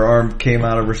 her arm came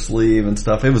out of her sleeve and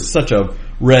stuff. It was such a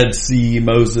Red Sea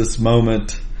Moses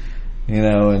moment,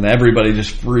 and everybody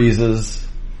just freezes.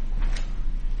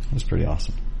 It was pretty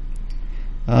awesome.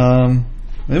 Then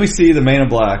we see the Man in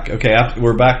Black. Okay,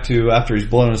 we're back to after he's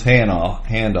blown his hand off,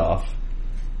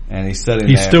 and he's sitting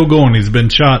He's there. still going. He's been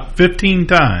shot 15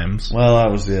 times. Well,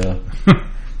 that was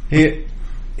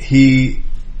he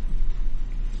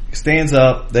stands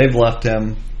up. They've left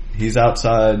him. He's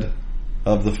outside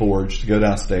of the forge to go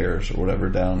downstairs or whatever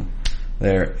down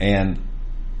there, and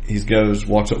he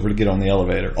walks over to get on the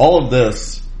elevator. All of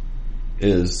this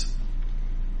is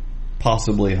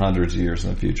possibly hundreds of years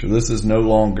in the future. This is no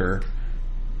longer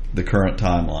the current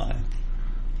timeline.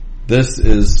 This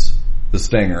is the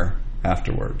Stinger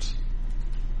afterwards.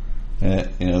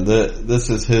 And, this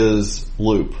is his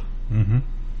loop,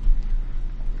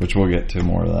 which we'll get to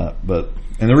more of that. But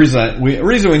the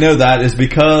reason we know that is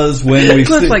because when we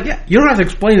Cliff's like, you don't have to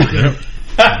explain it to him.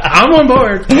 I'm on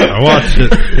board. I watched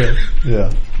it.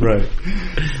 yeah, right.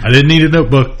 I didn't need a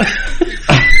notebook.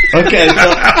 Okay, so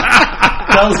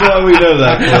tell us why we know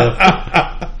that, Cliff.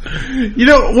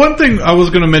 One thing I was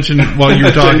going to mention while you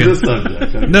were talking. Change the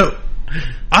subject. No,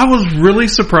 I was really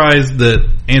surprised that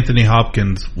Anthony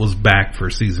Hopkins was back for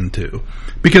season 2,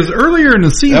 because earlier in the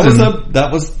season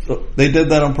they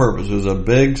did that on purpose. It was a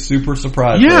big super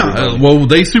surprise. Yeah, well,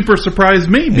 they super surprised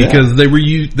me because they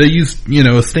used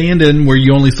a stand-in where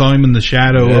you only saw him in the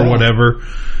shadow or whatever.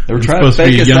 They were trying to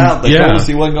fake us out. They told us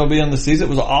he wasn't going to be on the season. It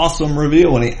was an awesome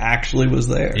reveal when he actually was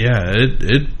there. Yeah,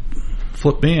 it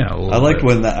flipped me out a little I liked bit.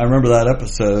 when I remember that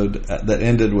episode that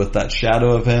ended with that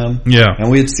shadow of him. Yeah. And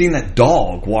we had seen that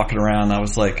dog walking around. And I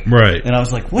was like, right. And I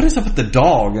was like, what is up with the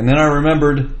dog? And then I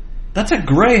remembered that's a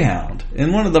greyhound.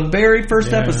 In one of the very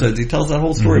first episodes, he tells that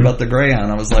whole story about the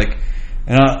greyhound. I was like,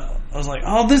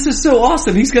 oh, this is so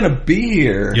awesome. He's going to be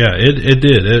here. Yeah, it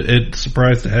did. It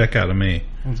surprised the heck out of me.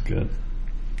 That was good.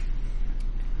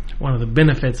 One of the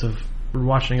benefits of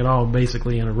watching it all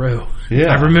basically in a row.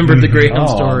 Yeah. I remembered the Greyhound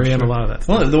story sure. and a lot of that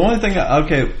stuff. Well, the one thing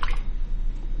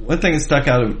that stuck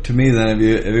out to me then,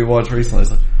 if you watched recently, is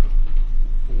like,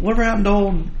 whatever happened to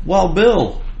old Wild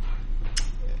Bill?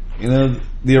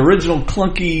 The original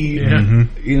clunky.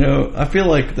 Yeah. I feel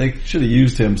like they should have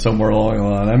used him somewhere along the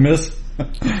line. I miss.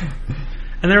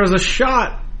 And there was a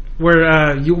shot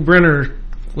where Yul Brynner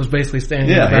was basically standing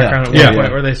in the background at one point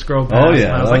where they scrolled past. Oh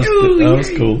yeah, and I was that was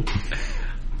cool.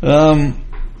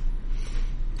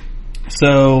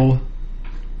 So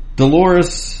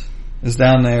Dolores is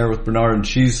down there with Bernard, and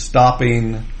she's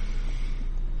stopping.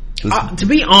 To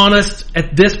be honest,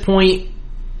 at this point,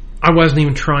 I wasn't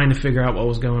even trying to figure out what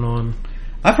was going on.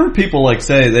 I've heard people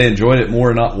say they enjoyed it more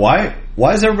or not. Why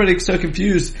is everybody so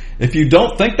confused? If you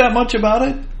don't think that much about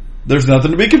it, there's nothing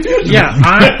to be confused about.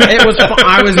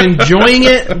 I was enjoying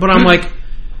it, but I'm like,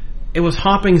 it was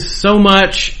hopping so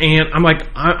much, and I'm like,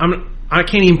 I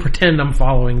can't even pretend I'm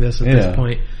following this at this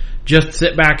point. Just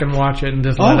sit back and watch it and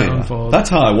just let it unfold.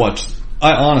 That's how I watch.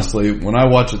 I honestly, when I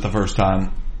watch it the first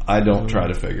time, I don't try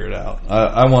to figure it out.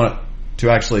 I want to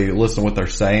actually listen to what they're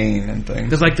saying and things.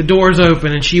 Because the doors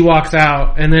open and she walks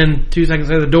out, and then 2 seconds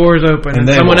later the doors open and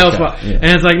someone else walks, and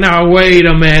it's like, no, wait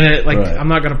a minute, I'm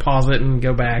not going to pause it and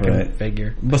go back and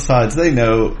figure. Besides,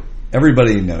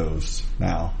 everybody knows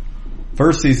now.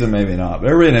 First season, maybe not, but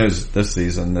everybody knows this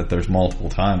season that there's multiple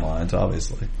timelines,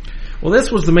 obviously. Well,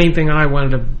 this was the main thing I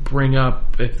wanted to bring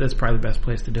up, if that's probably the best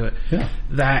place to do it. Yeah.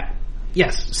 That,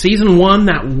 yes, season 1,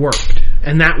 that worked.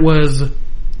 And that was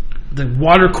the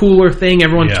water cooler thing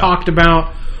everyone talked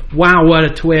about. Wow, what a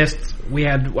twist.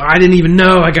 I didn't even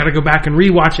know. I got to go back and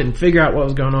rewatch it and figure out what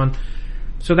was going on.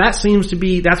 So that's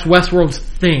Westworld's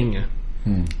thing.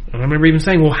 And I remember even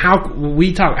saying, well,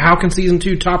 how can season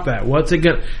 2 top that?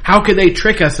 How could they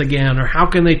trick us again? Or how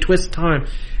can they twist time?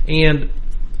 And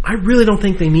I really don't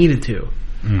think they needed to.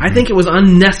 I think it was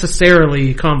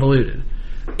unnecessarily convoluted.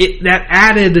 That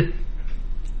added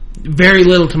very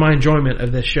little to my enjoyment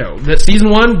of this show. That season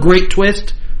 1, great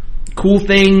twist, cool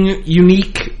thing,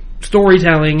 unique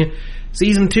storytelling.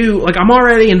 Season 2, I'm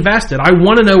already invested. I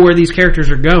want to know where these characters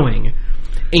are going.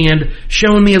 And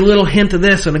showing me a little hint of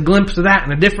this and a glimpse of that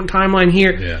and a different timeline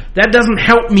here, that doesn't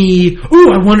help me.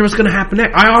 Ooh, I wonder what's going to happen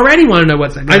next. I already want to know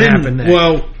what's going to happen next.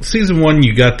 Well, season 1,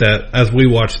 you got that as we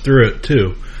watched through it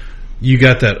too. You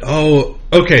got that. Oh,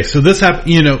 okay. So this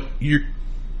happened.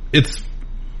 It's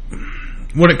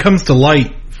when it comes to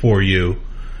light for you,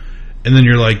 and then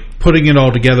you're putting it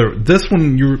all together. This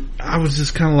one, I was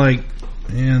just kind of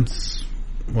it's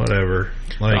whatever.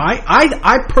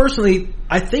 I personally,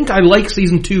 I think I like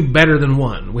season 2 better than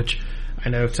 1, which I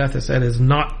know Seth has said is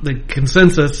not the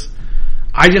consensus.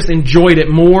 I just enjoyed it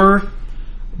more,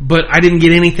 but I didn't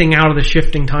get anything out of the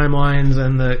shifting timelines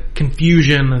and the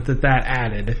confusion that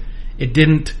added. It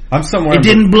didn't. It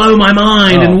didn't blow my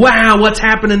mind and wow, what's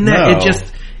happening next? No.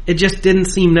 It just didn't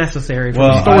seem necessary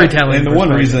for storytelling. And the one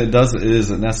reason it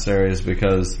isn't necessary is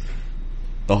because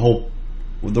the whole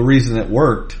the reason it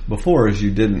worked before is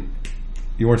you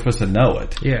weren't supposed to know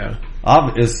it. Yeah.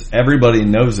 Everybody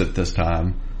knows it this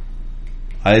time.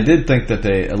 I did think that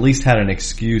they at least had an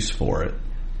excuse for it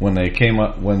when they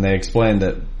explained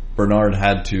that Bernard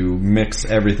had to mix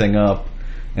everything up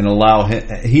and allow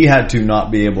he had to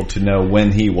not be able to know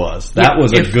when he was. That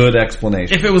was a good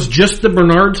explanation. If it was just the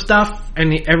Bernard stuff,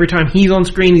 and every time he's on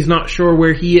screen, he's not sure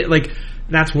where he is, like,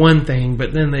 that's one thing,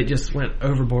 but then they just went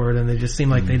overboard and they just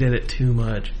seemed like they did it too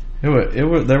much. It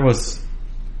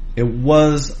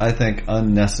was, I think,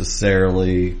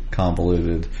 unnecessarily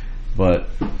convoluted, but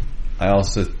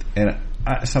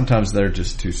sometimes they're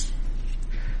just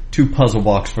too puzzle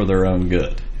box for their own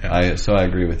good. Yeah. So I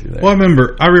agree with you there. Well, I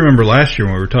remember last year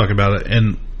when we were talking about it,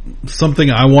 and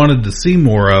something I wanted to see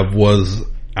more of was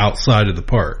outside of the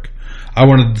park. I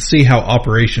wanted to see how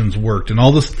operations worked and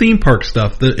all this theme park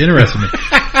stuff that interested me.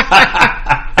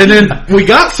 And then we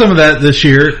got some of that this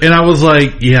year, and I was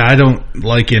like, yeah, I don't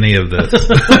like any of this.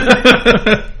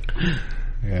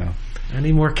 Yeah. I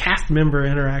need more cast member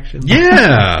interaction.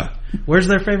 Yeah. Where's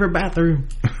their favorite bathroom?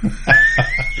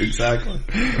 Exactly.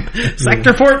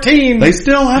 Sector 14. They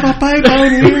still have a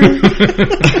payphone here.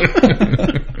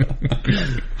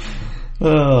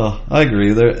 Oh, I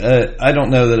agree. I don't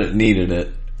know that it needed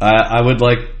it.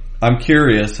 I'm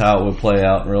curious how it would play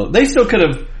out in real. They could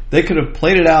have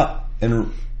played it out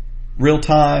in real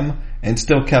time and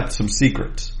still kept some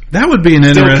secrets. That would be an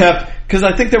interesting. Because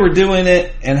I think they were doing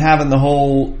it and having the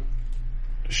whole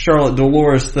Charlotte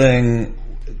Dolores thing.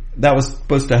 That was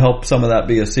supposed to help some of that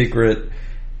be a secret,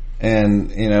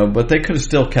 and but they could have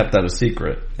still kept that a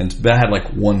secret and had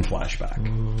like one flashback.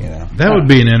 That would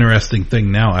be an interesting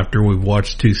thing now after we've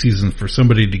watched 2 seasons for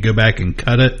somebody to go back and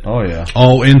cut it. Oh yeah,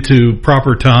 all into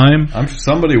proper time.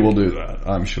 Somebody will do that,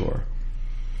 I'm sure.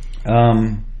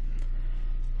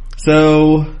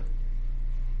 So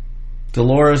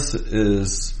Dolores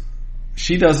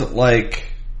she doesn't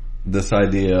like this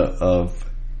idea of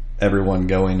everyone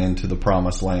going into the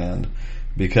promised land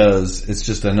because it's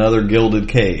just another gilded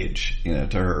cage, to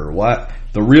her.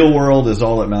 The real world is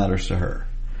all that matters to her.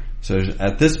 So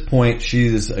at this point,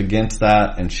 she's against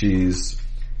that, and she's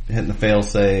hitting the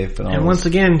fail-safe. And once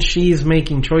again, she's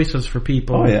making choices for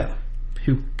people. Oh, yeah.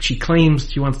 Who she claims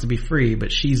she wants to be free,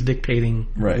 but she's dictating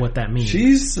what that means.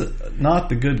 She's not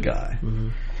the good guy. Mm-hmm.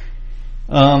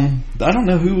 I don't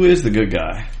know who is the good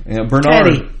guy.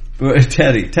 Bernard.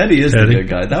 Teddy is the good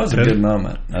guy. That was a good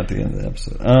moment at the end of the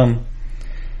episode.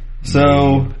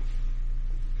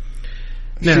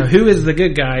 Who is the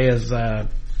good guy is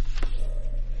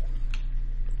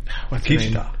what's her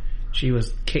name? She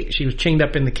was chained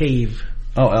up in the cave.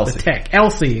 Oh, Elsie. The tech.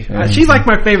 Elsie. Mm-hmm. She's like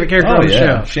my favorite character on the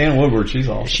show. Shannon Woodward, she's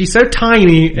awesome. She's so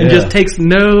tiny and just takes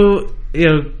no,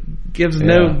 gives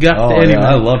no gut to anyone.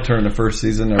 I loved her in the first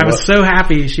season. I was so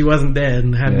happy she wasn't dead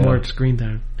and had more screen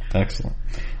time. Excellent.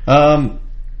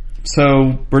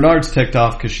 So Bernard's ticked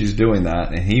off because she's doing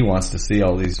that, and he wants to see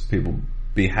all these people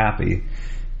be happy,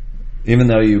 even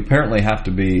though you apparently have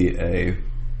to be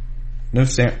no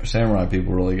samurai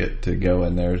people really get to go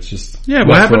in there. It's just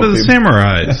what happened to the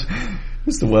samurais?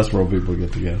 It's the Westworld people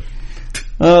get to go.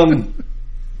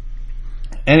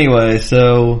 Anyway,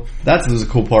 so that's a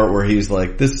cool part where he's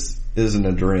like, "This isn't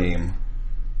a dream;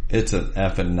 it's an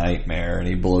effing nightmare," and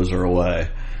he blows her away.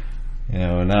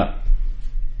 And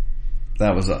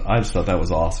that was I just thought that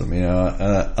was awesome.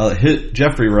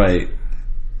 Jeffrey Wright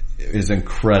is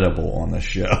incredible on this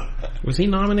show. Was he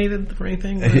nominated for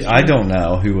anything? I don't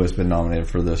know who has been nominated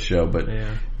for this show, but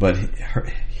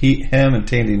him and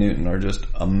Tandy Newton are just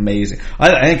amazing.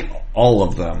 I think all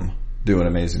of them do an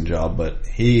amazing job, but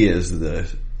he is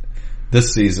this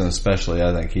season especially.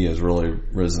 I think he has really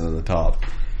risen to the top.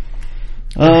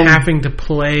 Having to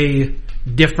play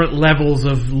different levels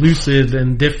of lucid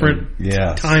and different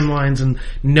timelines, and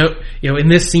in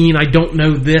this scene I don't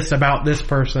know this about this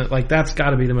person. Like, that's got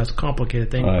to be the most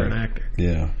complicated thing for an actor.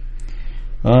 Yeah.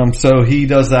 So he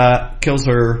does that, kills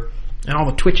her, and all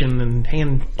the twitching and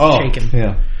hand shaking.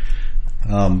 Yeah.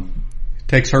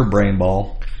 Takes her brain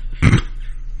ball,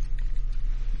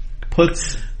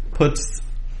 puts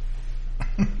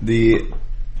the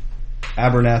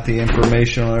Abernathy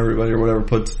information on everybody or whatever,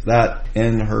 puts that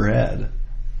in her head,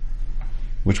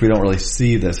 which we don't really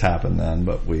see this happen then,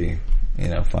 but we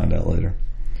find out later.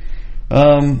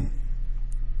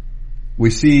 We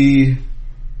see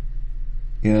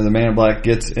the Man in Black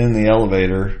gets in the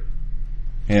elevator,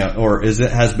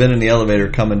 has been in the elevator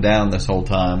coming down this whole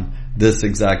time, this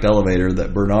exact elevator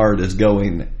that Bernard is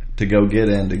going to go get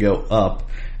in to go up,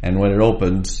 and when it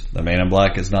opens, the Man in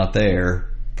Black is not there.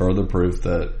 Further proof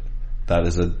that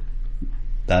is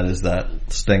that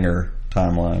Stinger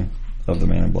timeline of the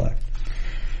Man in Black.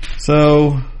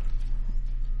 So,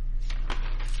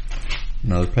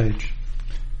 another page.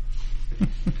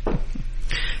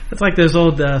 It's like those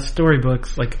old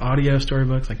storybooks, like audio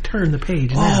storybooks, like turn the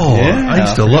page. Oh, Yeah. I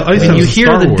used to love. I used to When have you hear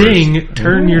Star the Wars. ding,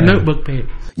 turn your notebook page.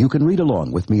 You can read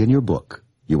along with me in your book.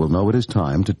 You will know it is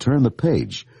time to turn the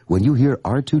page when you hear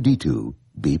R2-D2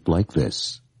 beep like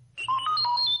this.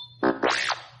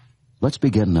 Let's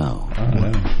begin now. I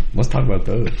don't know. Let's talk about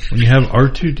those. When you have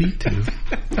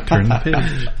R2-D2, turn the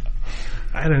page.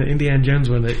 I had an Indiana Jones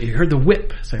one that you heard the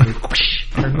whip, so whoosh,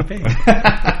 turn the page.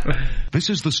 This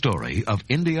is the story of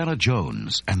Indiana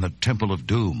Jones and the Temple of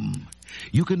Doom.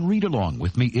 You can read along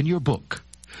with me in your book.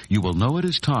 You will know it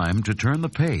is time to turn the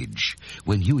page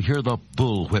when you hear the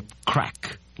bullwhip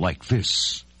crack like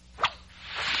this.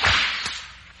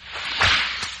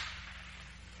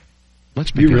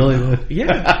 Let's begin. You really did?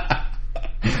 Yeah.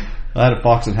 I had a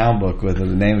Fox and Hound book with it.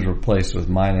 The names were replaced with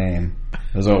my name.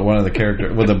 It was one of the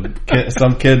characters with a kid,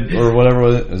 some kid or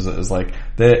whatever it was like.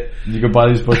 You could buy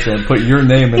these books and put your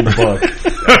name in the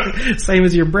book. Same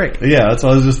as your brick. Yeah, that's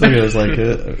what I was just thinking. It was like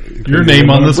Your name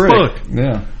on this brick. book.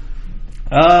 Yeah.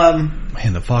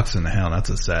 Man, The Fox and the Hound, that's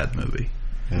a sad movie.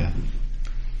 Yeah.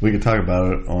 We could talk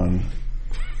about it on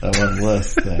that one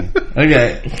list thing.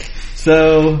 Okay.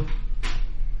 So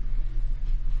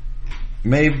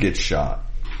Maeve gets shot.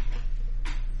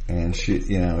 And she's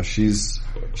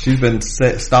been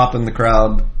stopping the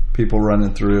crowd, people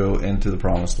running through into the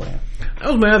promised land. That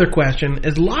was my other question.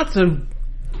 Is lots of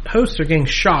hosts are getting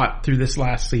shot through this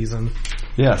last season.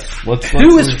 Yes.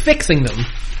 Who is fixing them?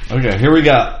 Okay, here we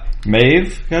got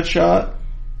Maeve got shot.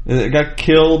 It got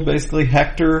killed, basically.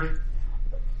 Hector,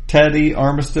 Teddy,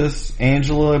 Armistice,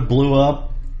 Angela blew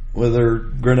up with her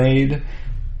grenade.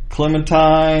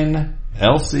 Clementine,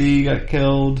 Elsie got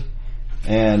killed.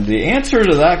 And the answer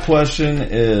to that question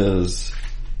is,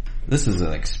 this is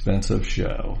an expensive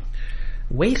show.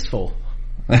 Wasteful.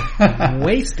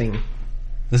 Wasting.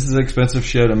 This is an expensive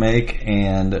show to make,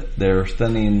 and they're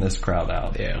thinning this crowd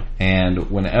out. Yeah. And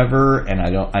whenever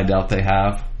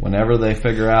they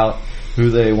figure out who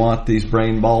they want these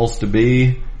brain balls to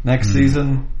be next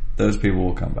season, those people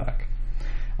will come back.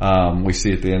 We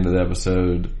see at the end of the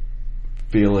episode,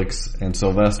 Felix and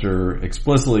Sylvester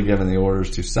explicitly giving the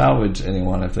orders to salvage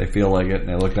anyone if they feel like it, and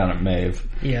they look down at Maeve.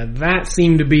 Yeah, that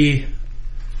seemed to be...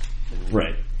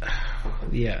 Right.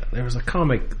 Yeah, there was a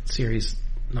comic series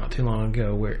not too long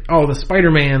ago where... Oh, the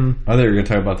Spider-Man... I thought you were going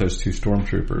to talk about those two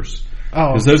stormtroopers.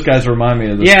 Oh. Because those guys remind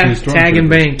me of those two stormtroopers. Tag and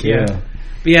Bank, yeah.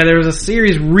 But yeah, there was a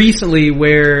series recently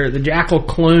where the Jackal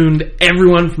cloned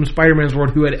everyone from Spider-Man's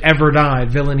world who had ever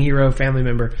died. Villain, hero, family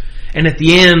member. And at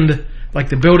the end... Like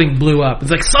the building blew up.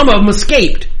 It's like some of them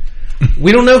escaped.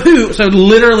 We don't know who. So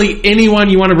literally anyone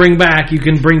you want to bring back, you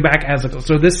can bring back as a...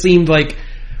 So this seemed like,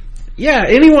 yeah,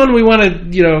 anyone we want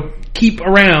to, keep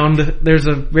around, there's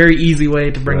a very easy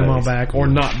way to bring them all back or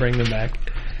not bring them back.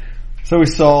 So we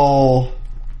saw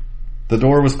the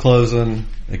door was closing.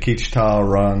 Akichita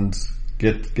runs,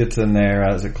 gets in there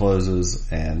as it closes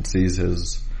and sees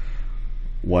his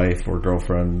wife or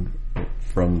girlfriend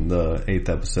from the 8th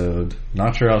episode.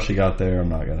 Not sure how she got there. I'm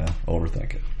not going to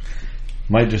overthink it.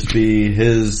 Might just be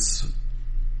his...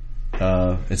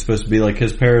 it's supposed to be like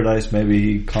his paradise. Maybe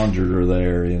he conjured her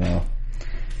there,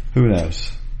 Who knows?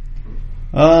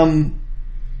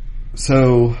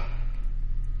 So...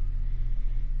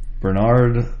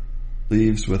 Bernard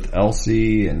leaves with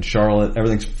Elsie and Charlotte.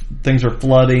 Things are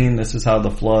flooding. This is how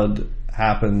the flood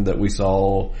happened that we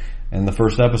saw in the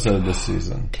first episode this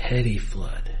season. Teddy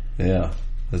Flood. Yeah,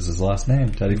 this is his last name,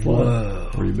 Teddy Flood. Whoa.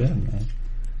 Where you been, man?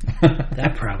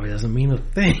 That probably doesn't mean a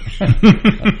thing.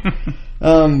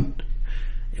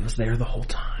 It was there the whole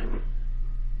time.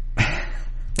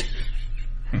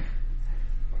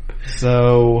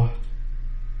 So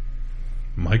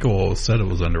Michael always said it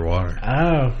was underwater.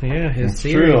 Oh, yeah, his it's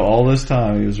theory. true. All this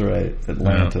time he was right.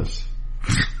 Atlantis.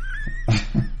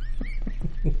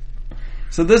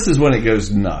 So this is when it goes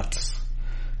nuts.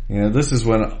 This is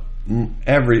when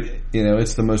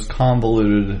it's the most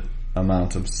convoluted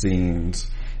amount of scenes.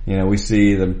 We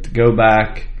see them go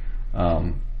back.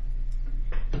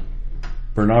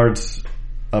 Bernard's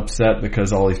upset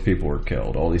because all these people were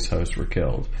killed. All these hosts were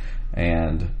killed.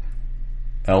 And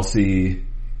Elsie,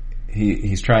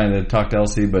 he's trying to talk to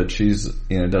Elsie, but she's,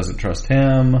 doesn't trust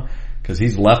him because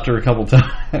he's left her a couple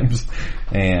times.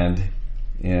 And,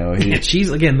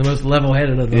 she's, again, the most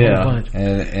level-headed of the whole bunch.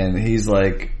 And he's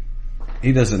like,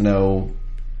 he doesn't know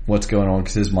what's going on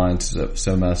because his mind's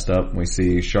so messed up. And we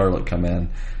see Charlotte come in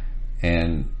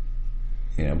and,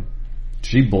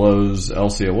 she blows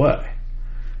Elsie away.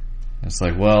 It's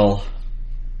like, well,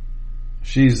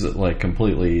 she's like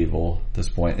completely evil at this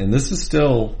point, and this is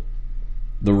still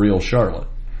the real Charlotte,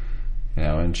 you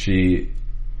know. And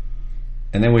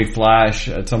then we flash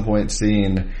at some point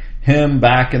seeing him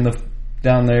back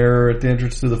down there at the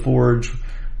entrance to the forge,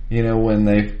 you know,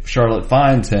 when Charlotte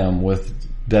finds him with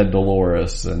dead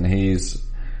Dolores, and he's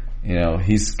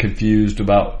confused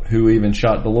about who even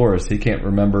shot Dolores. He can't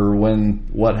remember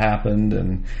what happened,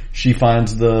 and she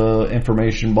finds the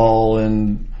information ball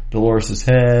in Dolores'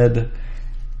 head.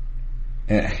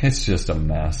 And it's just a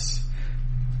mess.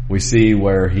 We see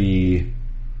where he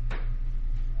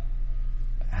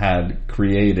had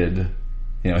created,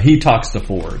 you know, he talks to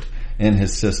Ford in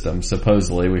his system,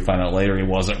 supposedly. We find out later he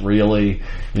wasn't really,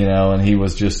 you know, and he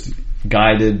was just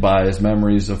guided by his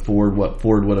memories of Ford, what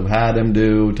Ford would have had him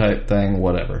do, type thing,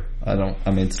 whatever.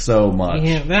 So much.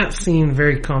 Yeah, that seemed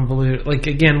very convoluted. Like,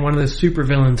 again, one of those super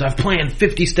villains. I've planned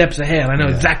 50 steps ahead. I know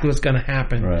exactly what's going to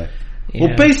happen. Right. Yeah.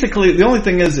 Well, basically, the only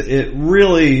thing is, it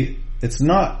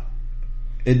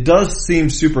does seem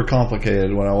super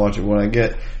complicated when I watch it. When I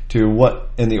get to what,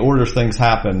 in the order things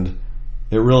happened,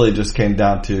 it really just came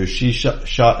down to she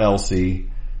shot Elsie,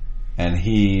 and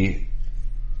he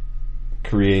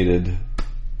created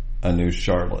a new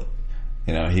Charlotte.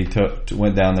 You know, he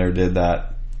went down there, did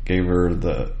that,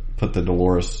 put the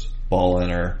Dolores ball in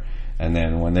her, and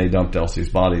then when they dumped Elsie's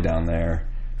body down there,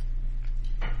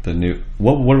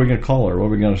 what are we going to call her? What are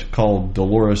we going to call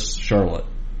Dolores Charlotte?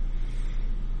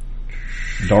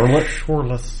 Darlet?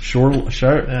 Shoreless.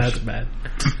 That's bad.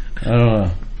 I don't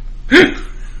know.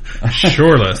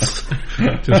 Shoreless.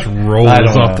 Just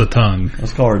rolls off the tongue.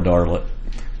 Let's call her Darlet.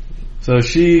 So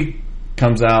she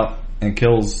comes out and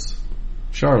kills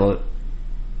Charlotte,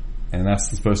 and that's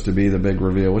supposed to be the big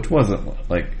reveal, which wasn't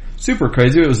like super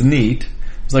crazy. It was neat.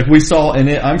 It's like we saw in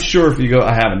it. I'm sure if you go,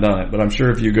 I haven't done it, but I'm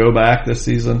sure if you go back this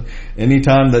season,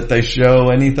 anytime that they show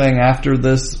anything after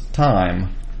this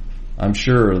time, I'm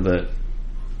sure that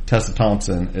Tessa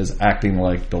Thompson is acting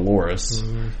like Dolores.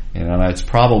 Mm-hmm. You know, and it's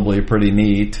probably pretty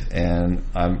neat, and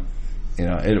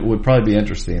it would probably be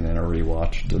interesting in a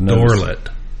rewatch. Dorlet.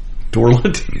 I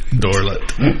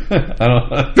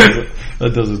don't know.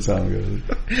 That doesn't sound good.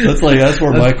 That's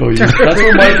where Michael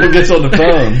gets on the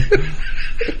phone.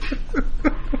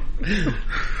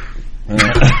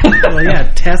 Well,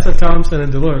 yeah, Tessa Thompson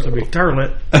and Dolores would be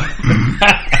Turlet.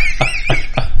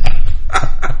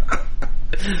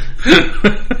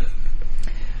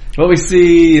 But we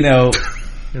see, you know,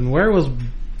 and where was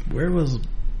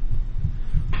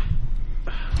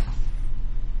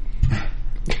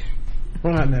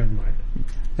well, never mind.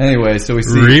 Anyway, so we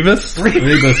see Rebus. Where was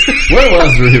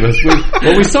Rebus?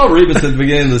 We saw Rebus at the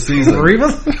beginning of the season.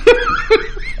 Rebus?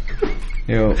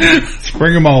 You know,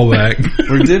 bring them all back.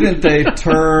 Or didn't they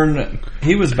turn?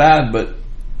 He was bad, but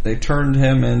they turned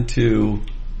him into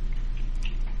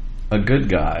a good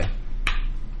guy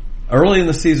early in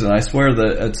the season. I swear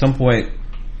that at some point,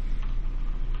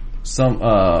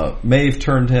 Maeve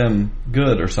turned him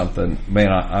good or something. Man,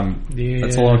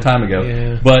 that's a long time ago.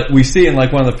 Yeah. But we see in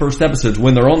like one of the first episodes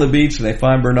when they're on the beach and they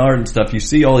find Bernard and stuff. You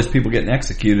see all these people getting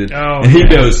executed, and he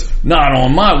goes, "Not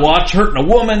on my watch, hurting a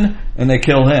woman," and they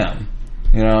kill him.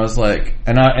 You know, it's like,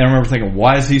 and I remember thinking,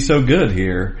 why is he so good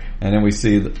here? And then we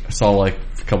saw like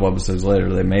a couple episodes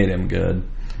later, they made him good.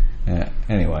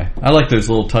 Anyway, I like those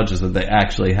little touches that they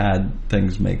actually had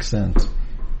things make sense.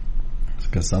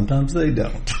 Because sometimes they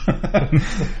don't.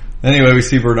 Anyway, we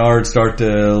see Bernard start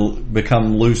to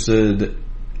become lucid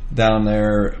down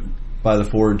there by the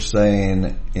forge,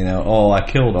 saying, you know, "Oh, I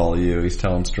killed all of you." He's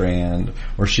telling Strand,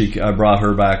 or I brought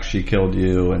her back. She killed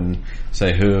you, and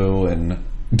say who, and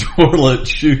Dorlet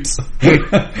shoots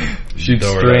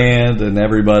Strand and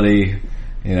everybody.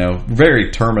 You know,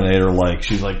 very Terminator-like.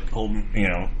 She's like, you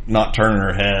know, not turning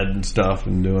her head and stuff,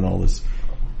 and doing all this.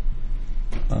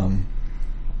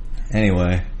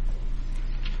 Anyway,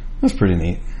 that's pretty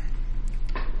neat.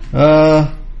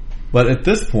 But at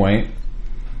this point,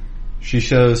 she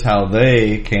shows how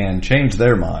they can change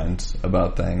their minds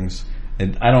about things.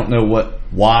 And I don't know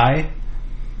why.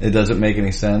 It doesn't make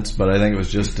any sense, but I think it was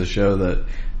just to show that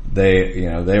they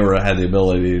had the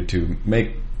ability to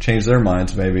change their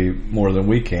minds maybe more than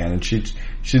we can. And she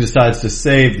decides to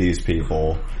save these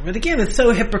people. But again, it's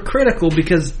so hypocritical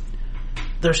because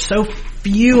there's so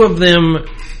few of them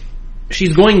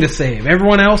she's going to save.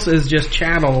 Everyone else is just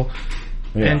chattel,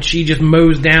 and she just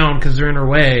mows down because they're in her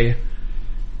way.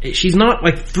 she's not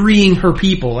like freeing her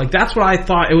people. Like that's what I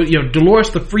thought. It was, Dolores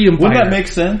the Freedom Fighter. Wouldn't that make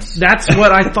sense? That's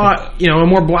what I thought. A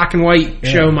more black and white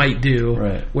show might do.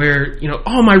 Right. Where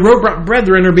my robot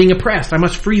brethren are being oppressed. I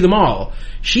must free them all.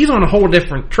 She's on a whole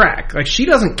different track. Like she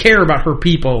doesn't care about her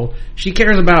people. She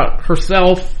cares about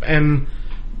herself and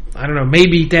I don't know,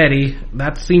 maybe Teddy.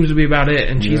 That seems to be about it.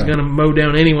 And she's going to mow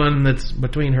down anyone that's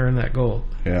between her and that goal.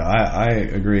 Yeah, I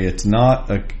agree. It's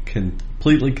not a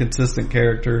completely consistent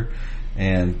character.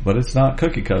 But it's not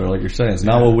cookie cutter, like you're saying. It's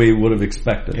not what we would have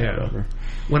expected. Yeah.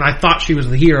 When I thought she was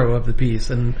the hero of the piece,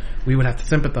 and we would have to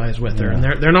sympathize with her, and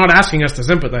they're not asking us to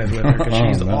sympathize with her because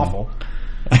she's awful.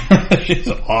 She's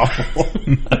awful.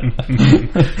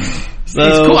 So,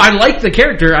 it's cool. I like the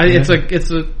character.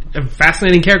 It's a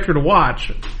fascinating character to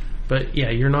watch. But yeah,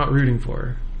 you're not rooting for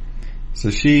her. So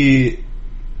she,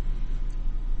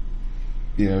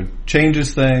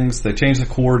 changes things. They change the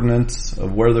coordinates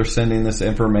of where they're sending this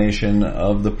information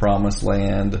of the promised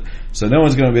land. So no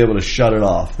one's going to be able to shut it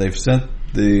off. They've sent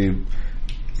the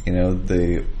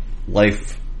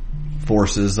life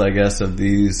forces, I guess, of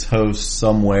these hosts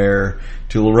somewhere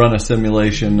to run a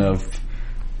simulation of,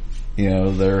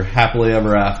 their happily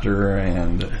ever after.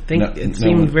 And I think it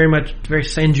seemed very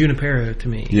San Junipero to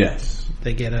me. Yes.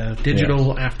 They get a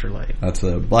digital afterlife. That's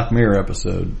a Black Mirror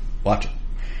episode. Watch it.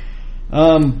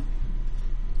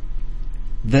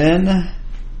 Then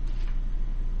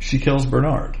she kills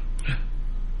Bernard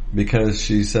because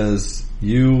she says,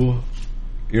 you're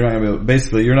not gonna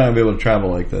be able to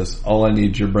travel like this. All I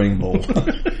need is your brain bowl.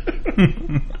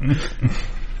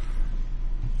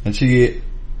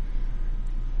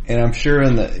 And I'm sure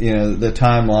in the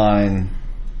timeline,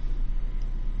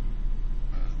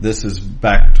 this is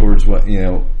back towards what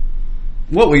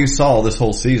we saw this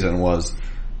whole season was,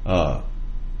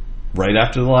 right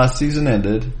after the last season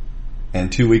ended,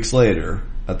 and 2 weeks later,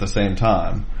 at the same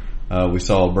time, we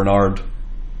saw Bernard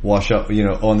wash up,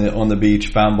 on the beach,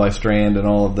 found by Strand and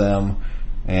all of them,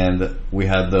 and we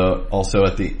had also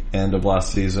at the end of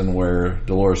last season where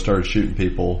Dolores started shooting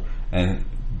people, and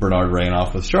Bernard ran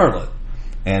off with Charlotte.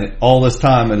 And all this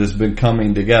time it has been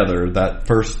coming together. That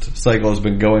first cycle has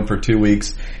been going for 2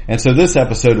 weeks, and so this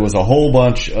episode was a whole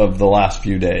bunch of the last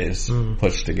few days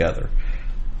pushed together.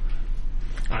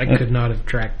 I could not have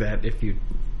tracked that if you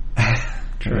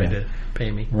tried to pay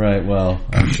me. Right, well,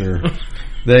 I'm sure.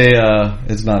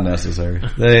 It's not necessary.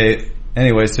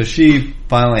 Anyway, so she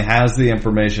finally has the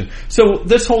information. So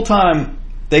this whole time,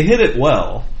 they hit it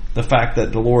well, the fact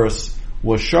that Dolores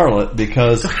was Charlotte,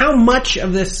 because... So how much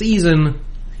of this season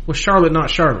was Charlotte not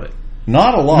Charlotte?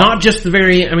 Not a lot. Not just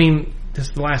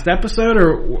just the last episode,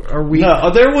 or are we...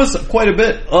 No, there was quite a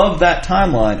bit of that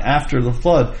timeline after the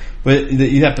flood, but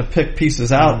you have to pick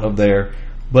pieces out of there.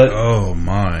 But oh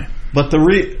my! But the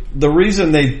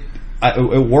reason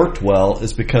it worked well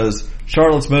is because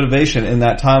Charlotte's motivation in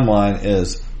that timeline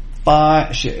is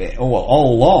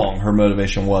all along her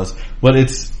motivation was, but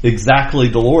it's exactly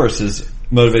Dolores's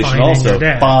motivation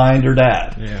find her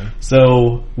dad. Yeah.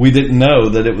 So we didn't know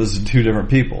that it was two different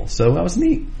people. So that was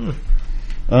neat.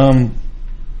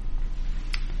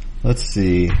 Let's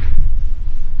see.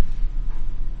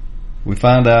 We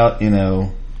found out,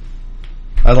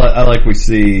 I like we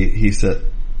see, he said,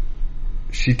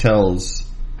 she tells,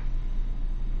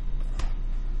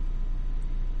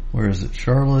 where is it,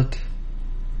 Charlotte?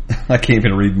 I can't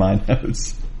even read my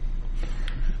notes.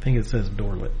 I think it says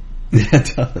Dorlet. Yeah,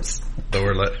 it does.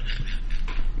 Dorlet.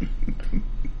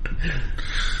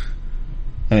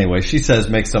 Anyway, she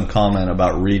makes some comment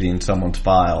about reading someone's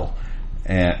file,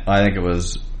 and I think it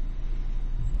was,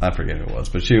 I forget who it was,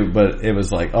 but it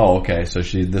was like, oh, okay, so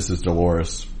this is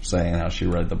Dolores saying how she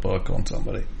read the book on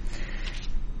somebody.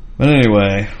 But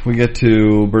anyway, we get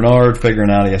to Bernard figuring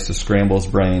out he has to scramble his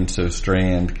brain so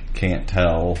Strand can't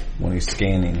tell when he's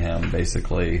scanning him,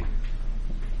 basically.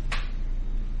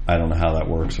 I don't know how that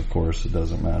works, of course, it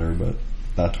doesn't matter, but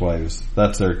that's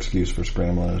their excuse for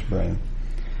scrambling his brain.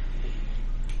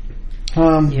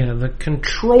 The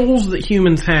controls that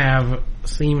humans have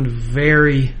seemed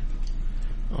very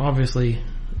obviously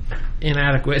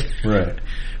inadequate. Right.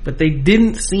 But they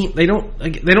don't seem to be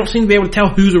able to tell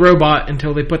who's a robot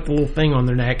until they put the little thing on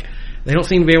their neck. They don't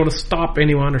seem to be able to stop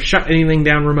anyone or shut anything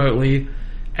down remotely.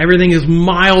 Everything is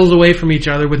miles away from each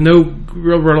other with no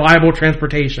reliable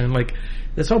transportation. Like,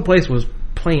 this whole place was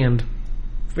planned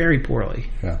very poorly.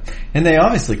 Yeah. And they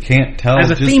obviously can't tell.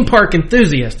 As a theme park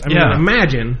enthusiast,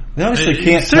 imagine. They obviously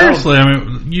can't seriously, tell. I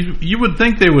mean, you would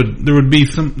think there would be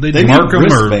some, they'd they mark them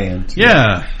wristbands.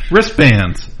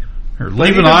 Wristbands. Or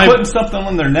even putting something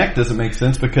on their neck doesn't make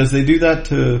sense because they do that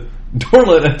to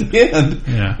Dorlet at the end.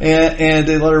 Yeah. And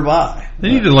they let her by. They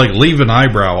need to like leave an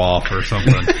eyebrow off or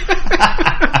something. Or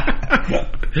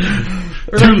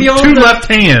like the old, two left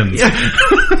hands. Yeah.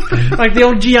 Like the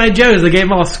old G.I. Joes, they gave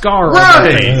them all a scar.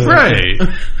 Right.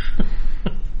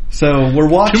 So we're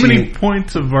watching. Too many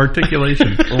points of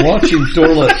articulation. We're watching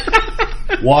Dorlet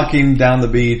walking down the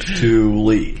beach to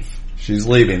leave. She's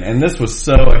leaving, and this was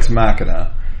so ex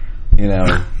machina,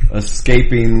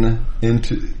 escaping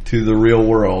into the real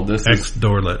world. This Ex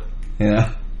Dorlet.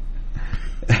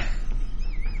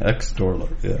 Ex Dorlet,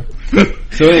 yeah.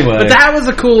 So anyway, but that was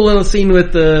a cool little scene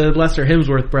with the Lester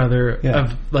Hemsworth brother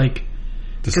of like,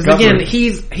 because again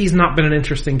he's not been an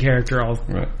interesting character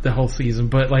the whole season,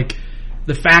 but like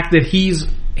the fact that he's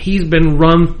been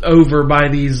run over by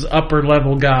these upper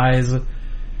level guys.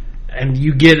 And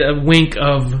you get a wink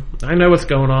of, I know what's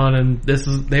going on, and this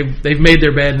is they've made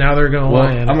their bed. Now they're going to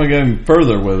lie in. I'm going to go even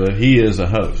further with it. He is a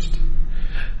host.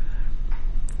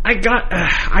 I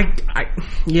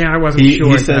wasn't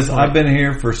sure. He says, "I've been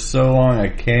here for so long, I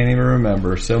can't even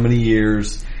remember. So many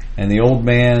years, and the old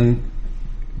man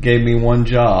gave me one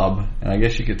job, and I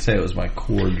guess you could say it was my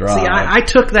core drive." See, I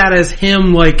took that as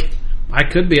him like, I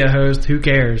could be a host. Who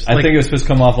cares? I think it was supposed to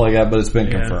come off like that, but it's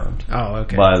been confirmed. Oh,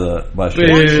 okay. By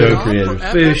show creators.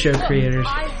 Boo show creators.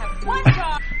 I have one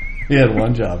job. He had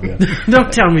one job. Yeah. Don't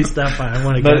tell me stuff I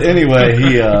want to. But anyway,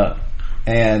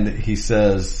 he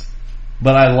says,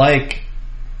 but I like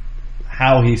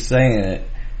how he's saying it.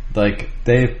 Like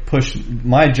they push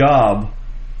my job.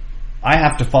 I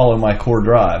have to follow my core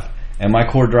drive, and my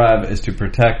core drive is to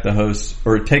protect the hosts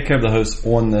or take care of the hosts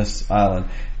on this island.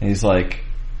 And he's like,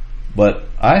 but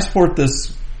I support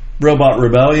this robot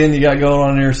rebellion you got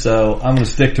going on here, so I'm going to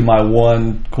stick to my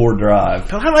one core drive.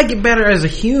 But I like it better as a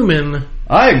human.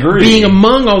 I agree. Being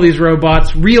among all these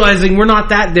robots, realizing we're not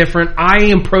that different. I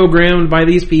am programmed by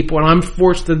these people, and I'm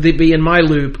forced to be in my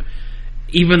loop,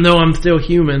 even though I'm still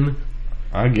human.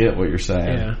 I get what you're saying.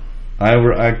 Yeah. I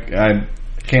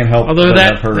can't help. Although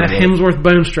that I've heard that Hemsworth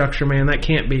bone structure, man, that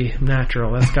can't be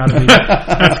natural. That's got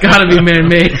to be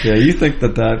man-made. Yeah, you think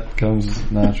that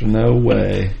comes natural? No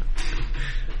way.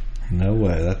 No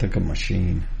way. That took a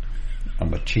machine. A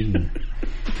machine.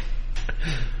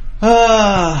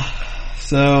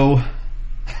 So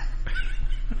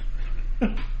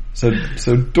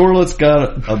Dorlet's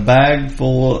got a bag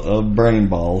full of brain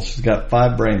balls. She's got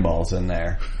 5 brain balls in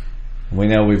there. We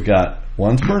know we've got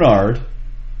one's Bernard,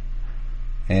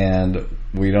 and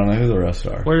we don't know who the rest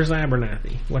are. Where's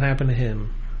Abernathy? What happened to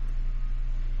him?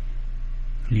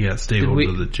 He got stapled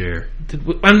to the chair. Did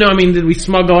we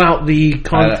smuggle out the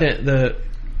content, the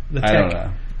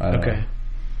tech? I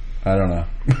don't know.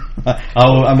 I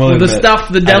don't know. The stuff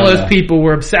the Delos people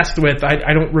were obsessed with,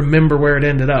 I don't remember where it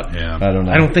ended up. Yeah. I don't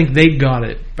know. I don't think they got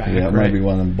it back. Yeah, it might be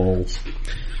one of them bowls.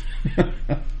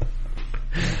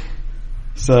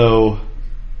 So,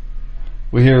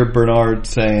 we hear Bernard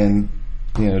saying,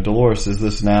 Dolores, is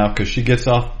this now? Because she gets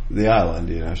off the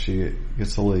island, she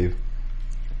gets to leave.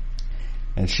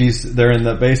 And they're in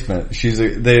the basement.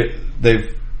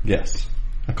 Yes.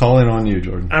 I call in on you,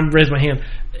 Jordan. I raised my hand.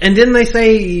 And didn't they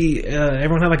say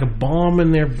everyone had like a bomb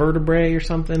in their vertebrae or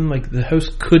something? Like the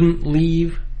host couldn't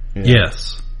leave? Yeah.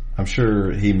 Yes. I'm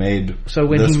sure he made So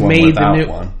when this he one made the new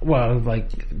one. Well,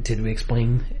 like, did we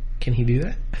explain, can he do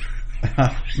that?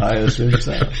 I assume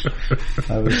so.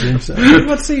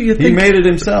 Let's see. He made it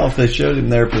himself. They showed him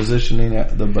their positioning,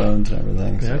 the bones and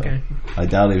everything. So Okay. I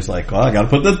doubt he was like, well, I got to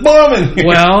put this bomb in here.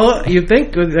 Well, you'd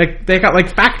think like they got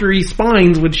like factory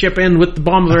spines would ship in with the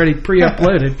bombs already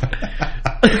pre-uploaded.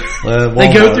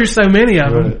 They go through so many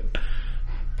of them. Right.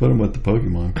 Put them with the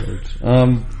Pokemon cards.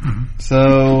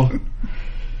 So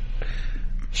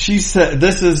she said,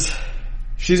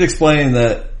 she's explaining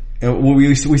that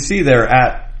we see there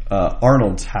at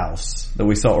Arnold's house that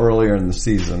we saw earlier in the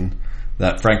season.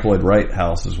 That Frank Lloyd Wright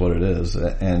house is what it is,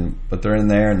 but they're in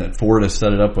there, and that Ford has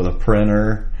set it up with a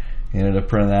printer, to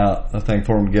print out a thing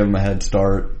for him to give him a head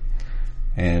start.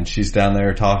 And she's down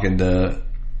there talking to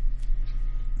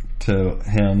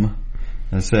him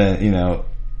and saying,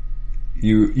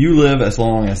 you live as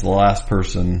long as the last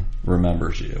person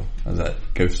remembers you. Is that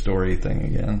ghost story thing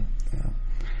again? Yeah.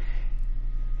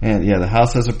 And the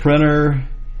house has a printer.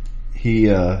 He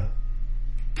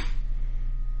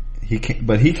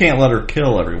can't let her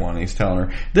kill everyone. He's telling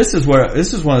her this is one of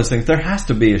those things. There has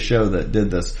to be a show that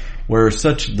did this where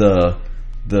such the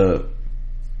good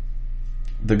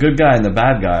guy and the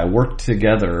bad guy work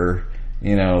together,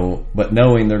 but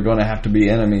knowing they're going to have to be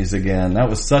enemies again. That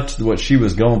was such what she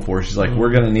was going for. She's like,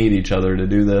 we're going to need each other to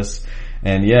do this,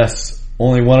 and yes,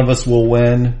 only one of us will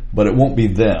win, but it won't be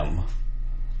them,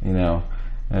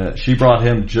 She brought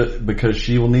him because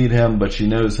she will need him, but she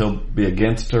knows he'll be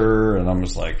against her. And I'm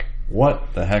just like,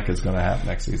 what the heck is going to happen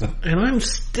next season? And I'm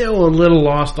still a little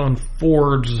lost on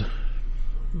Ford's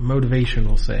motivation,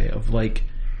 we'll say, of like...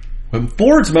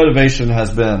 Ford's motivation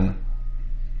has been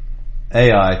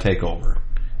AI takeover.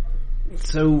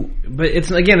 So, but it's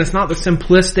not the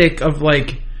simplistic of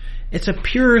like, it's a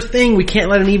pure thing. We can't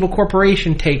let an evil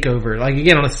corporation take over. Like,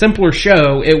 again, on a simpler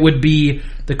show, it would be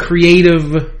the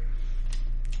creative,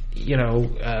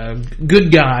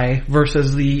 good guy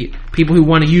versus the people who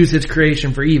want to use his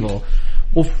creation for evil.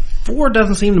 Well, Ford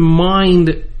doesn't seem to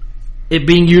mind it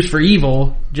being used for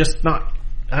evil, just not,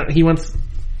 he wants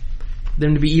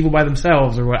them to be evil by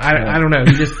themselves or what. I don't know.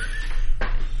 He just,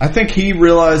 I think he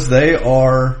realized they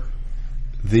are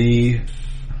I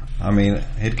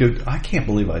can't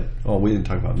believe we didn't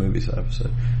talk about movies that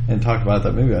episode. And talk about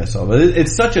that movie I saw. But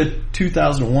it's such a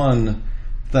 2001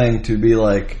 thing to be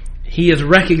like... He has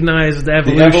recognized the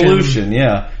evolution. The evolution,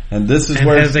 yeah. And this is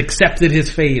where... has accepted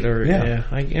his fate, or... Yeah.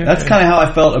 That's kind of how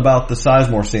I felt about the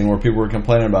Sizemore scene, where people were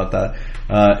complaining about that.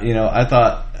 I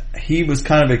thought he was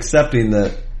kind of accepting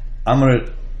that I'm going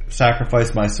to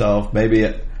sacrifice myself. Maybe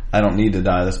I don't need to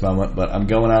die this moment, but I'm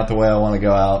going out the way I want to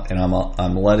go out, and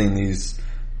I'm letting these,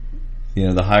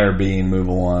 the higher being move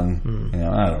on.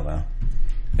 I don't know.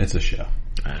 It's a show.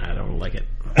 I don't like it.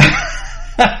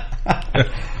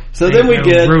 So then we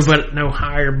get robot, no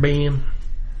higher being.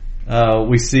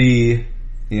 We see,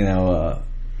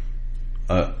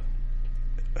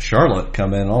 Charlotte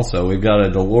come in also. We've got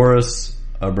a Dolores,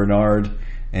 a Bernard,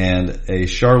 and a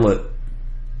Charlotte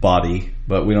body,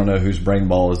 but we don't know whose brain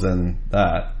ball is in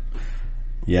that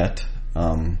yet.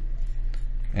 And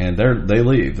they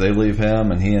leave. They leave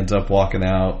him, and he ends up walking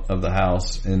out of the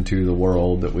house into the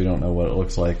world that we don't know what it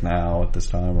looks like now at this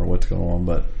time or what's going on,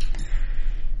 but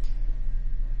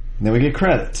then we get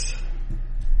credits.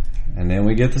 And then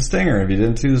we get the stinger. If you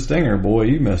didn't see the stinger, boy,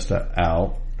 you missed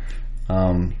out.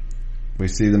 We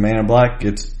see the Man in Black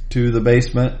gets to the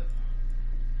basement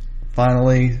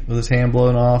finally with his hand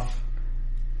blown off,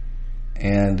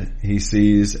 and he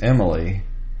sees Emily,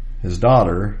 his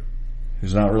daughter,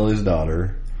 who's not really his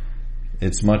daughter.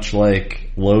 It's much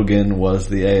like Logan was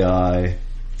the AI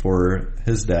for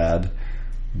his dad,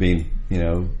 being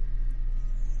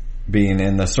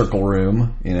in the circle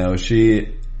room.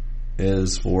 She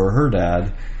is for her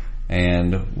dad,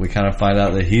 and we kind of find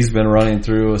out that he's been running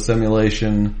through a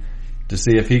simulation to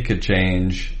see if he could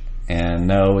change, and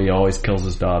no, he always kills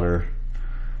his daughter.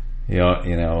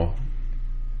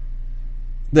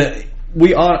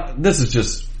 This is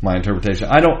just my interpretation.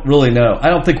 I don't really know. I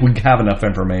don't think we have enough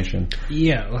information.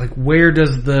 Yeah, like where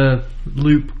does the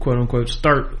loop, quote unquote,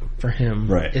 start for him?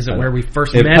 Right. Is it where we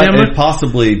first met him? It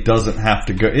possibly doesn't have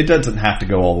to go. It doesn't have to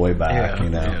go all the way back.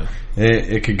 Yeah.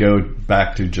 It could go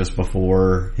back to just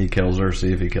before he kills her.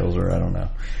 See if he kills her. I don't know.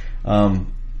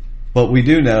 But we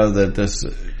do know that this.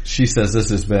 She says this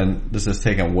has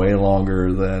taken way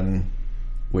longer than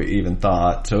we even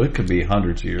thought. So it could be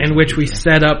hundreds of years. And which we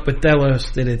set up with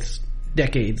Delos that it's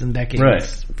decades and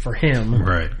decades for him.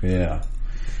 Right. Yeah.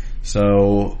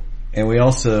 So, and we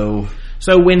also...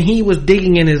 So when he was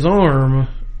digging in his arm,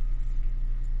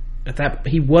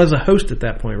 he was a host at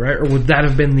that point, right? Or would that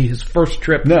have been his first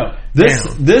trip? No. This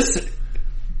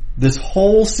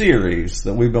whole series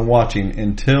that we've been watching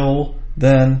until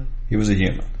then, he was a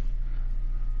human.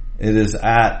 It is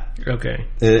at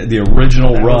the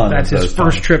original run. That's his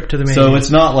first trip to the main. So it's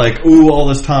not like, all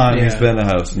this time he's been a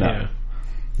host. No. Yeah.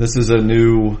 This is a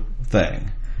new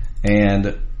thing.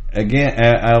 And again,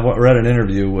 I read an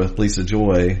interview with Lisa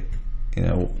Joy,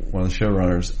 one of the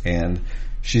showrunners, and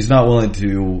she's not willing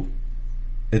to,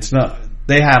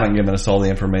 they haven't given us all the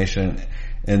information,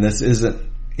 and this isn't,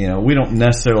 we don't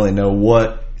necessarily know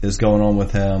what is going on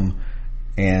with him,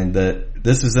 and that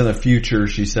this is in a future,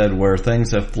 she said, where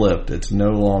things have flipped. It's no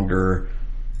longer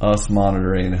us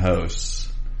monitoring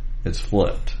hosts. It's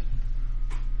flipped.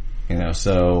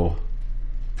 So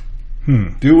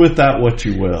do with that what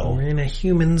you will. We're in a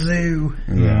human zoo.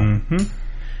 Yeah. Mm-hmm.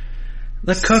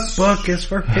 The cookbook is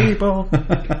for people.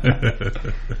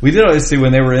 We did always see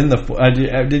when they were in the...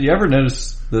 did you ever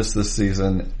notice this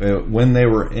season? When they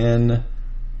were in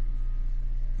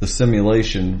the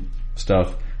simulation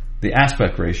stuff, the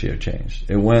aspect ratio changed.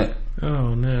 It went...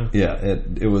 Oh, no. Yeah,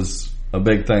 it was a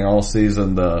big thing all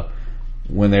season.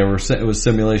 When it was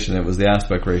simulation, it was the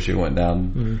aspect ratio went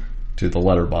down to the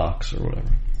letterbox or whatever.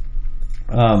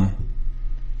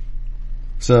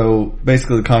 So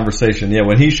basically the conversation,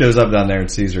 when he shows up down there and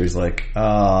sees her, he's like,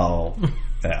 oh,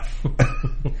 F.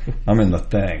 I'm in the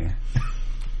thing.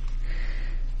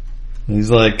 And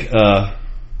he's like,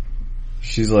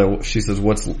 she says,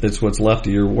 it's what's left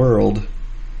of your world.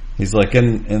 He's like,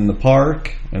 in the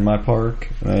park, in my park,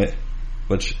 right?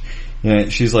 But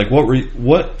she's like, what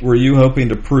were you hoping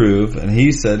to prove? And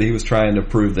he said he was trying to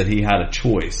prove that he had a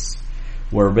choice,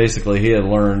 where basically he had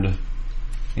learned,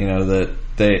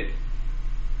 that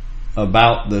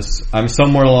about this.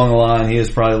 Somewhere along the line, he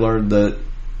has probably learned that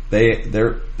they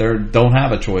don't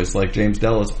have a choice. Like James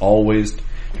Delos always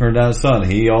turned down his son.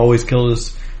 He always killed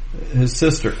his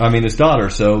daughter.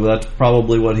 So that's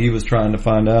probably what he was trying to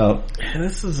find out.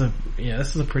 This is a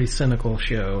pretty cynical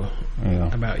show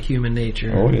about human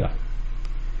nature. Oh yeah.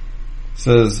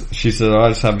 She said, I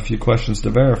just have a few questions to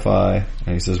verify.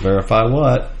 And he says, verify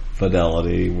what?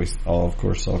 Fidelity. We all, of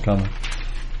course, saw coming.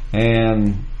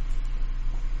 And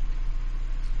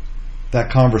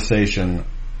that conversation,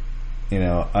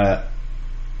 I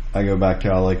go back to,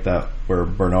 I like that where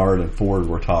Bernard and Ford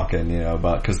were talking,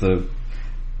 about, because the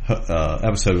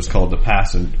episode was called The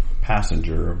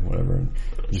Passenger or whatever,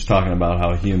 just talking about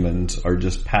how humans are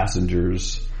just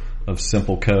passengers of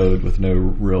simple code with no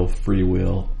real free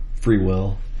will.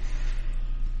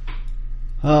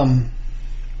 And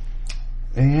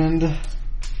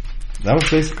that was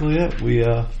basically it.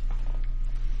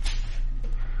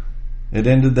 It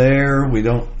ended there. We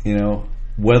don't,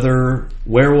 where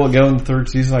will it go in the third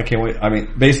season? I can't wait.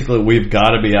 Basically we've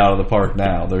got to be out of the park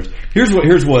now. Here's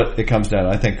what it comes down to.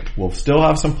 I think we'll still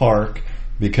have some park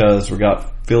because we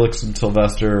got Felix and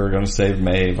Sylvester are going to save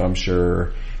Maeve, I'm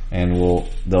sure, and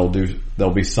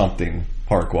there'll be something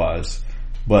park wise.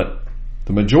 But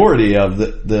the majority of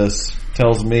this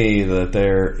tells me that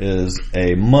there is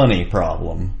a money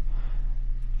problem,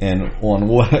 and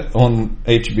on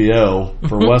HBO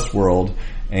for Westworld,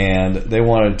 and they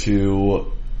wanted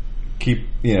to keep,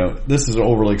 this is an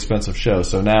overly expensive show,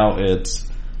 so now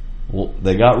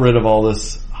they got rid of all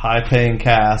this high paying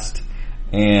cast,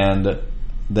 and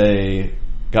they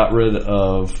got rid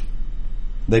of,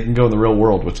 they can go in the real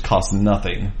world, which costs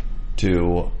nothing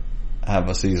to have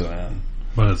a season in.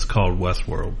 But it's called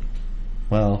Westworld.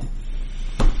 Well,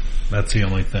 that's the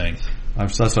only thing.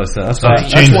 That's what I said.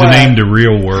 Change the name to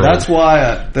Real World. That's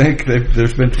why I think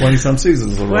there's been 20-some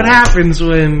seasons. What happens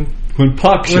when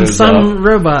Puck shows when some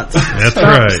robots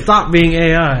stop being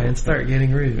AI and start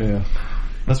getting rude? Yeah,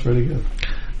 that's pretty good.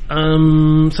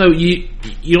 So you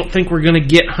don't think we're going to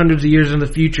get hundreds of years in the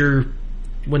future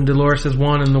when Dolores has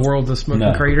won and the world's a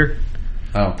smoking crater?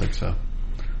 I don't think so.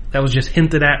 That was just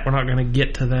hinted at. We're not going to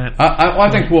get to that. I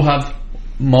think we'll have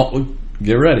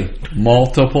get ready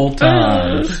multiple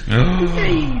times.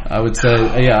 I would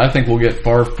say, I think we'll get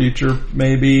far future.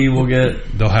 Maybe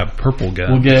they'll have purple guns.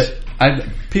 We'll get.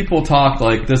 People talk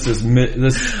like this is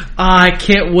this. I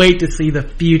can't wait to see the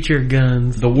future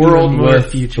guns. The world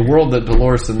the world that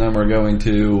Dolores and them are going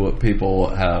to. People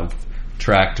have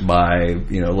tracked by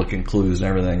looking clues and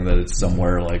everything that it's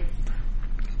somewhere like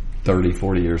 30,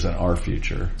 40 years in our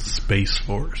future. Space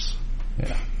Force.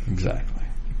 Yeah, exactly.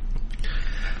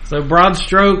 So broad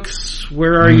strokes,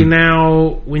 where are you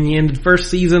now when you ended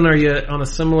first season? Are you on a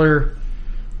similar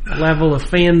level of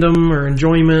fandom or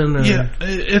enjoyment? Or? Yeah,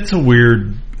 it's a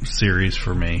weird series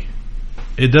for me.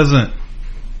 It doesn't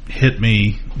hit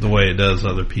me the way it does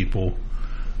other people.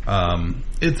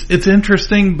 It's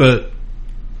interesting, but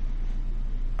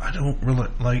I don't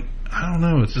really I don't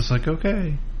know. It's just like,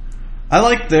 okay. I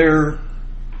like their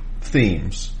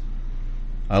themes.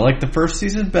 I like the first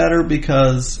season better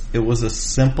because it was a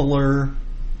simpler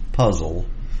puzzle.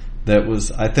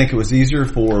 I think it was easier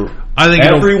for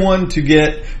everyone to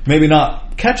get, maybe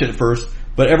not catch it at first,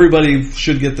 but everybody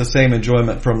should get the same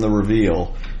enjoyment from the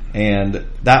reveal. And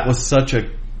that was such a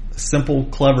simple,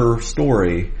 clever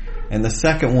story. And the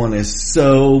second one is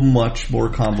so much more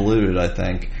convoluted, I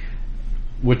think.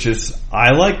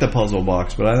 I like the puzzle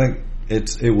box, but I think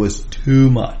it was too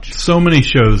much. So many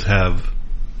shows have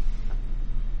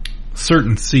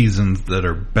certain seasons that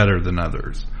are better than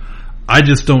others. I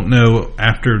just don't know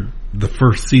after the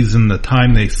first season, the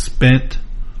time they spent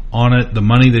on it, the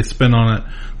money they spent on it,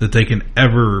 that they can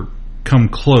ever come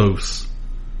close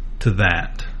to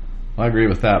that. I agree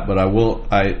with that, but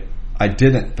I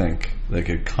didn't think they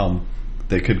could come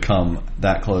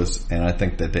that close, and I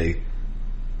think that they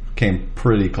came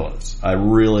pretty close. I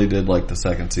really did like the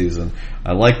second season.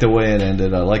 I liked the way it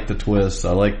ended. I liked the twist.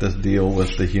 I liked this deal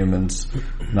with the humans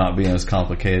not being as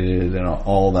complicated and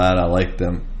all that. I liked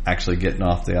them actually getting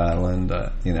off the island.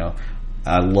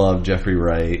 I loved Jeffrey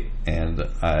Wright, and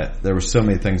there were so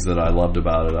many things that I loved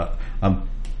about it.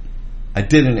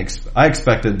 I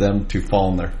expected them to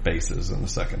fall on their faces in the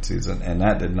second season, and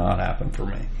that did not happen for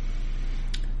me.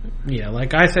 Yeah,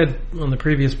 like I said on the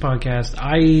previous podcast,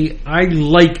 I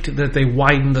liked that they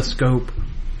widened the scope.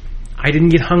 I didn't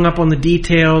get hung up on the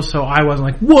details, so I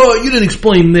wasn't like, whoa, you didn't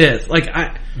explain this. Like,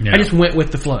 I just went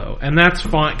with the flow. And that's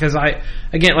fine, because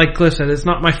again, like Cliff said, it's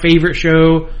not my favorite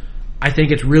show. I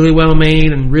think it's really well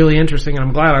made and really interesting, and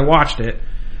I'm glad I watched it.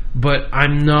 But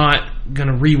I'm not going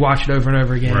to rewatch it over and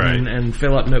over again and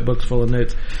fill up notebooks full of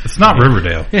notes. It's not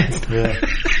Riverdale. Yeah.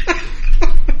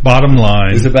 Bottom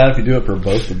line. Is it bad if you do it for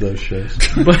both of those shows?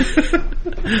 But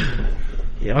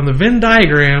on the Venn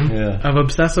diagram of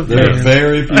obsessive there fans, are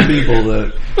very few people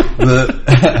that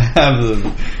have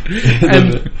the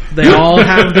and they all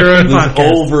have their own this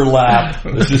podcast. overlap.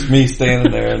 It's just me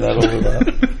standing there and that overlap.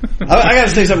 I got to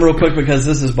say something real quick because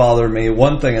this is bothering me.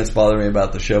 One thing that's bothering me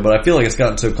about the show, but I feel like it's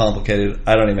gotten so complicated,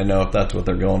 I don't even know if that's what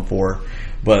they're going for.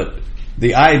 But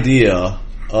the idea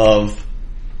of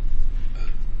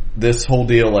this whole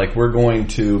deal, like we're going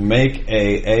to make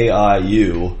a AI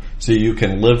you so you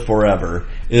can live forever,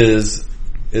 is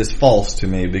false to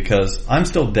me because I'm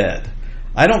still dead.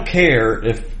 I don't care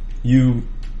if you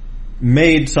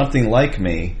made something like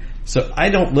me, so I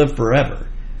don't live forever.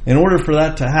 In order for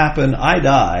that to happen, I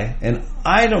die, and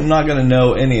I'm not going to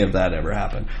know any of that ever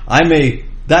happened.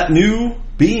 That new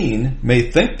being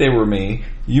may think they were me.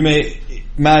 You may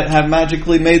have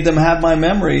magically made them have my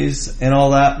memories and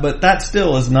all that, but that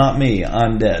still is not me.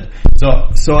 I'm dead.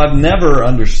 So I've never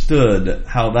understood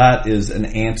how that is an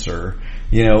answer.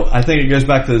 You know, I think it goes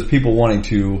back to those people wanting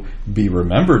to be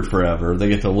remembered forever. They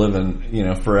get to live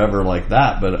in, forever like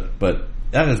that, but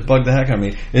that has bugged the heck out of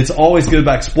me. It's always good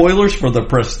back. Spoilers for The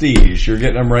Prestige. You're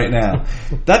getting them right now.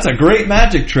 That's a great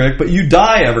magic trick, but you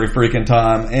die every freaking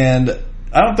time, and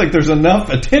I don't think there's enough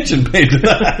attention paid to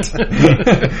that.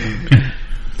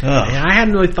 Yeah, I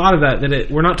hadn't really thought of that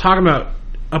we're not talking about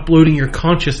uploading your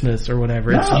consciousness or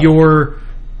whatever. No. It's your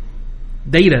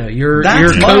data, That's your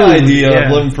my code. idea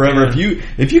of living forever.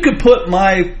 If you could put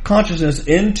my consciousness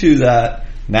into that,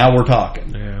 now we're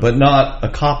talking. Yeah. But not a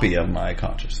copy of my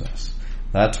consciousness.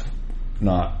 That's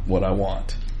not what I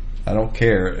want. I don't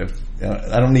care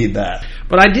I don't need that.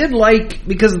 But I did like,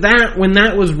 because when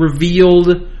that was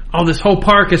revealed, this whole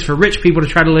park is for rich people to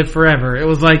try to live forever. It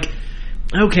was like,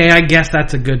 okay, I guess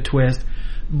that's a good twist.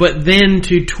 But then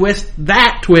to twist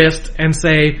and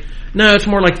say, no, it's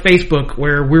more like Facebook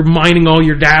where we're mining all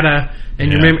your data and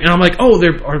your memory. And I'm like, what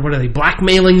are they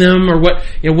blackmailing them, or what?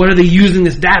 What are they using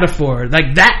this data for?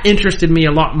 Like, that interested me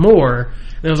a lot more.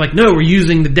 And I was like, no, we're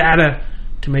using the data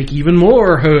to make even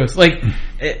more hosts. Like,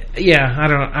 I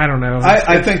don't know.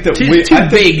 I think that too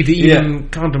big to even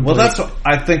contemplate. Well,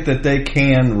 I think that they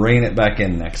can rein it back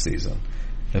in next season.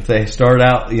 If they start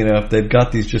out, if they've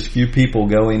got these just few people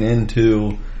going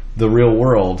into the real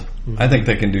world, I think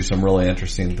they can do some really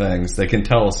interesting things. They can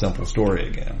tell a simple story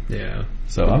again. Yeah.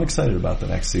 So I'm excited about the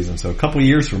next season. So a couple of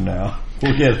years from now,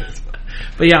 we'll get it.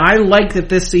 But yeah, I like that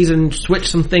this season switched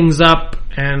some things up.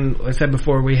 And like I said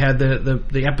before, we had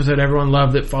the episode everyone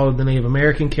loved that followed the Native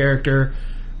American character.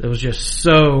 That was just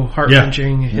so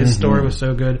heart-wrenching. His story was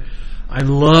so good. I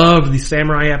loved the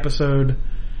samurai episode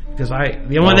because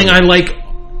the only thing I like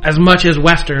as much as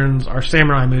westerns are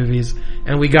samurai movies,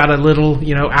 and we got a little,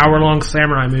 hour-long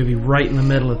samurai movie right in the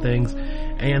middle of things.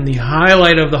 And the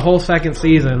highlight of the whole second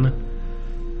season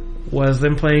was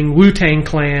them playing Wu-Tang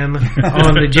Clan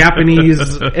on the Japanese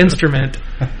instrument.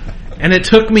 And it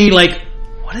took me like,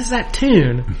 what is that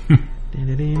tune? I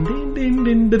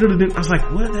was like,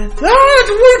 what is that? Oh, it's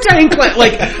Wu-Tang Clan!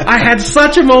 Like, I had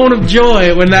such a moment of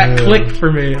joy when that clicked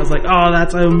for me. I was like, oh,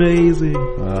 that's amazing.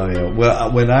 Oh, yeah.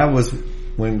 Well,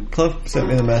 when Cliff sent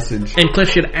me the message, and Cliff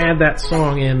should add that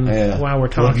song in while we're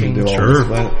talking. Sure.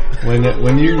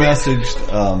 When you messaged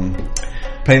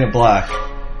Paint It Black,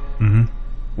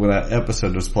 when that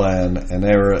episode was playing, and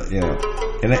they were,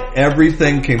 and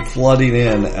everything came flooding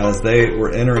in as they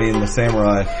were entering the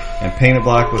samurai, and Paint It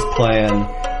Black was playing,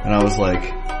 and I was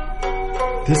like,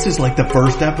 this is like the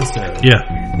first episode. Yeah.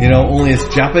 Only it's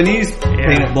Japanese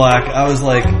Paint It Black. I was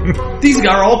like, these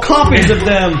are all copies of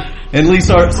them. And Lee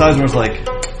Sizemore was like,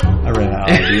 I ran out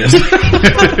of ideas. So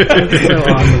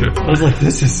awesome. I was like,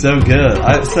 this is so good.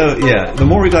 The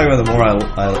more we talk about it, the more I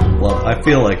love. I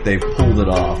feel like they pulled it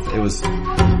off. It was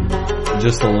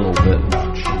just a little bit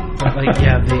much. Like,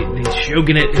 the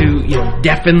shogunate who,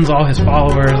 deafens all his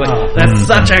followers. Like, that's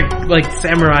such a,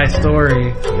 samurai story.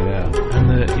 Yeah. And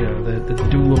the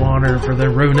duel of honor for the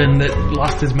Ronin that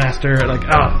lost his master. Like,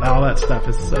 all that stuff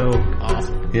is so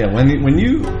awesome. Yeah,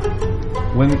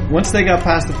 once they got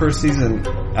past the first season,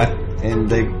 and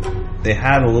they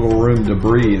had a little room to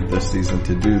breathe this season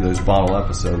to do those bottle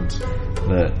episodes,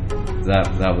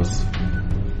 that was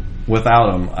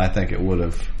without them, I think it would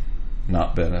have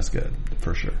not been as good,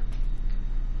 for sure.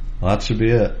 Well, that should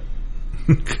be it.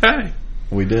 Okay.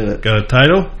 We did it. Got a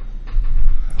title?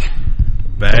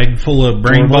 Bag full of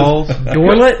brain balls?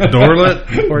 Dorlet?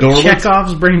 Dorlet? Or Dorlet?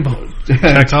 Chekhov's brain ball.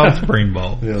 Chekhov's brain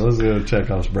ball. Yeah, let's go to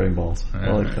Chekhov's brain balls.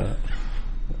 I like that.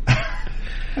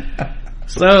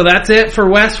 So that's it for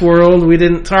Westworld. We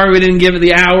didn't give it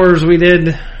the hours we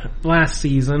did last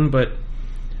season, but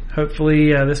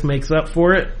hopefully this makes up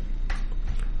for it.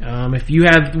 If you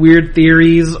have weird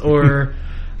theories or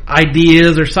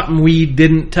ideas or something we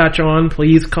didn't touch on,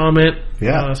 please comment.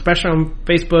 Yeah. Especially on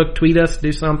Facebook, tweet us,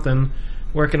 do something.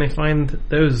 Where can I find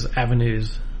those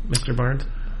avenues, Mr. Barnes?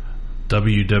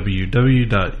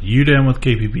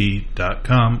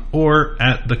 www.udownwithkpp.com or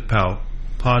at the Kapow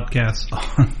Podcast.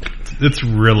 It's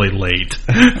really late.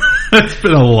 It's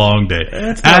been a long day.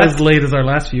 That's not as late as our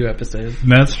last few episodes.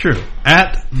 That's true.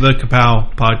 At the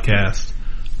Kapow Podcast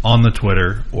on the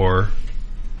Twitter, or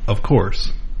of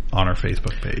course on our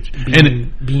Facebook page.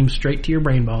 Beam straight to your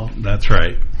brain ball. That's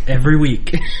right. Every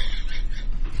week.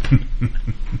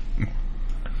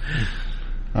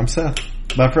 I'm Seth.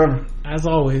 Bye forever. As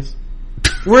always.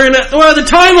 The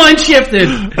timeline shifted.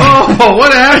 Oh,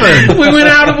 what happened? We went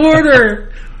out of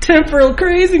order. Temporal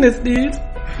craziness, dudes.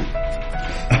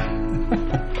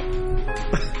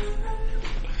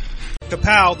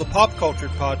 Kapow, the pop culture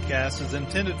podcast, is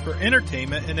intended for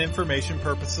entertainment and information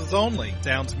purposes only.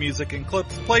 Sounds, music, and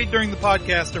clips played during the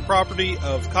podcast are property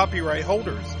of copyright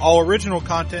holders. All original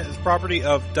content is property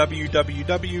of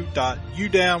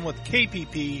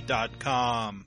www.udownwithkpp.com.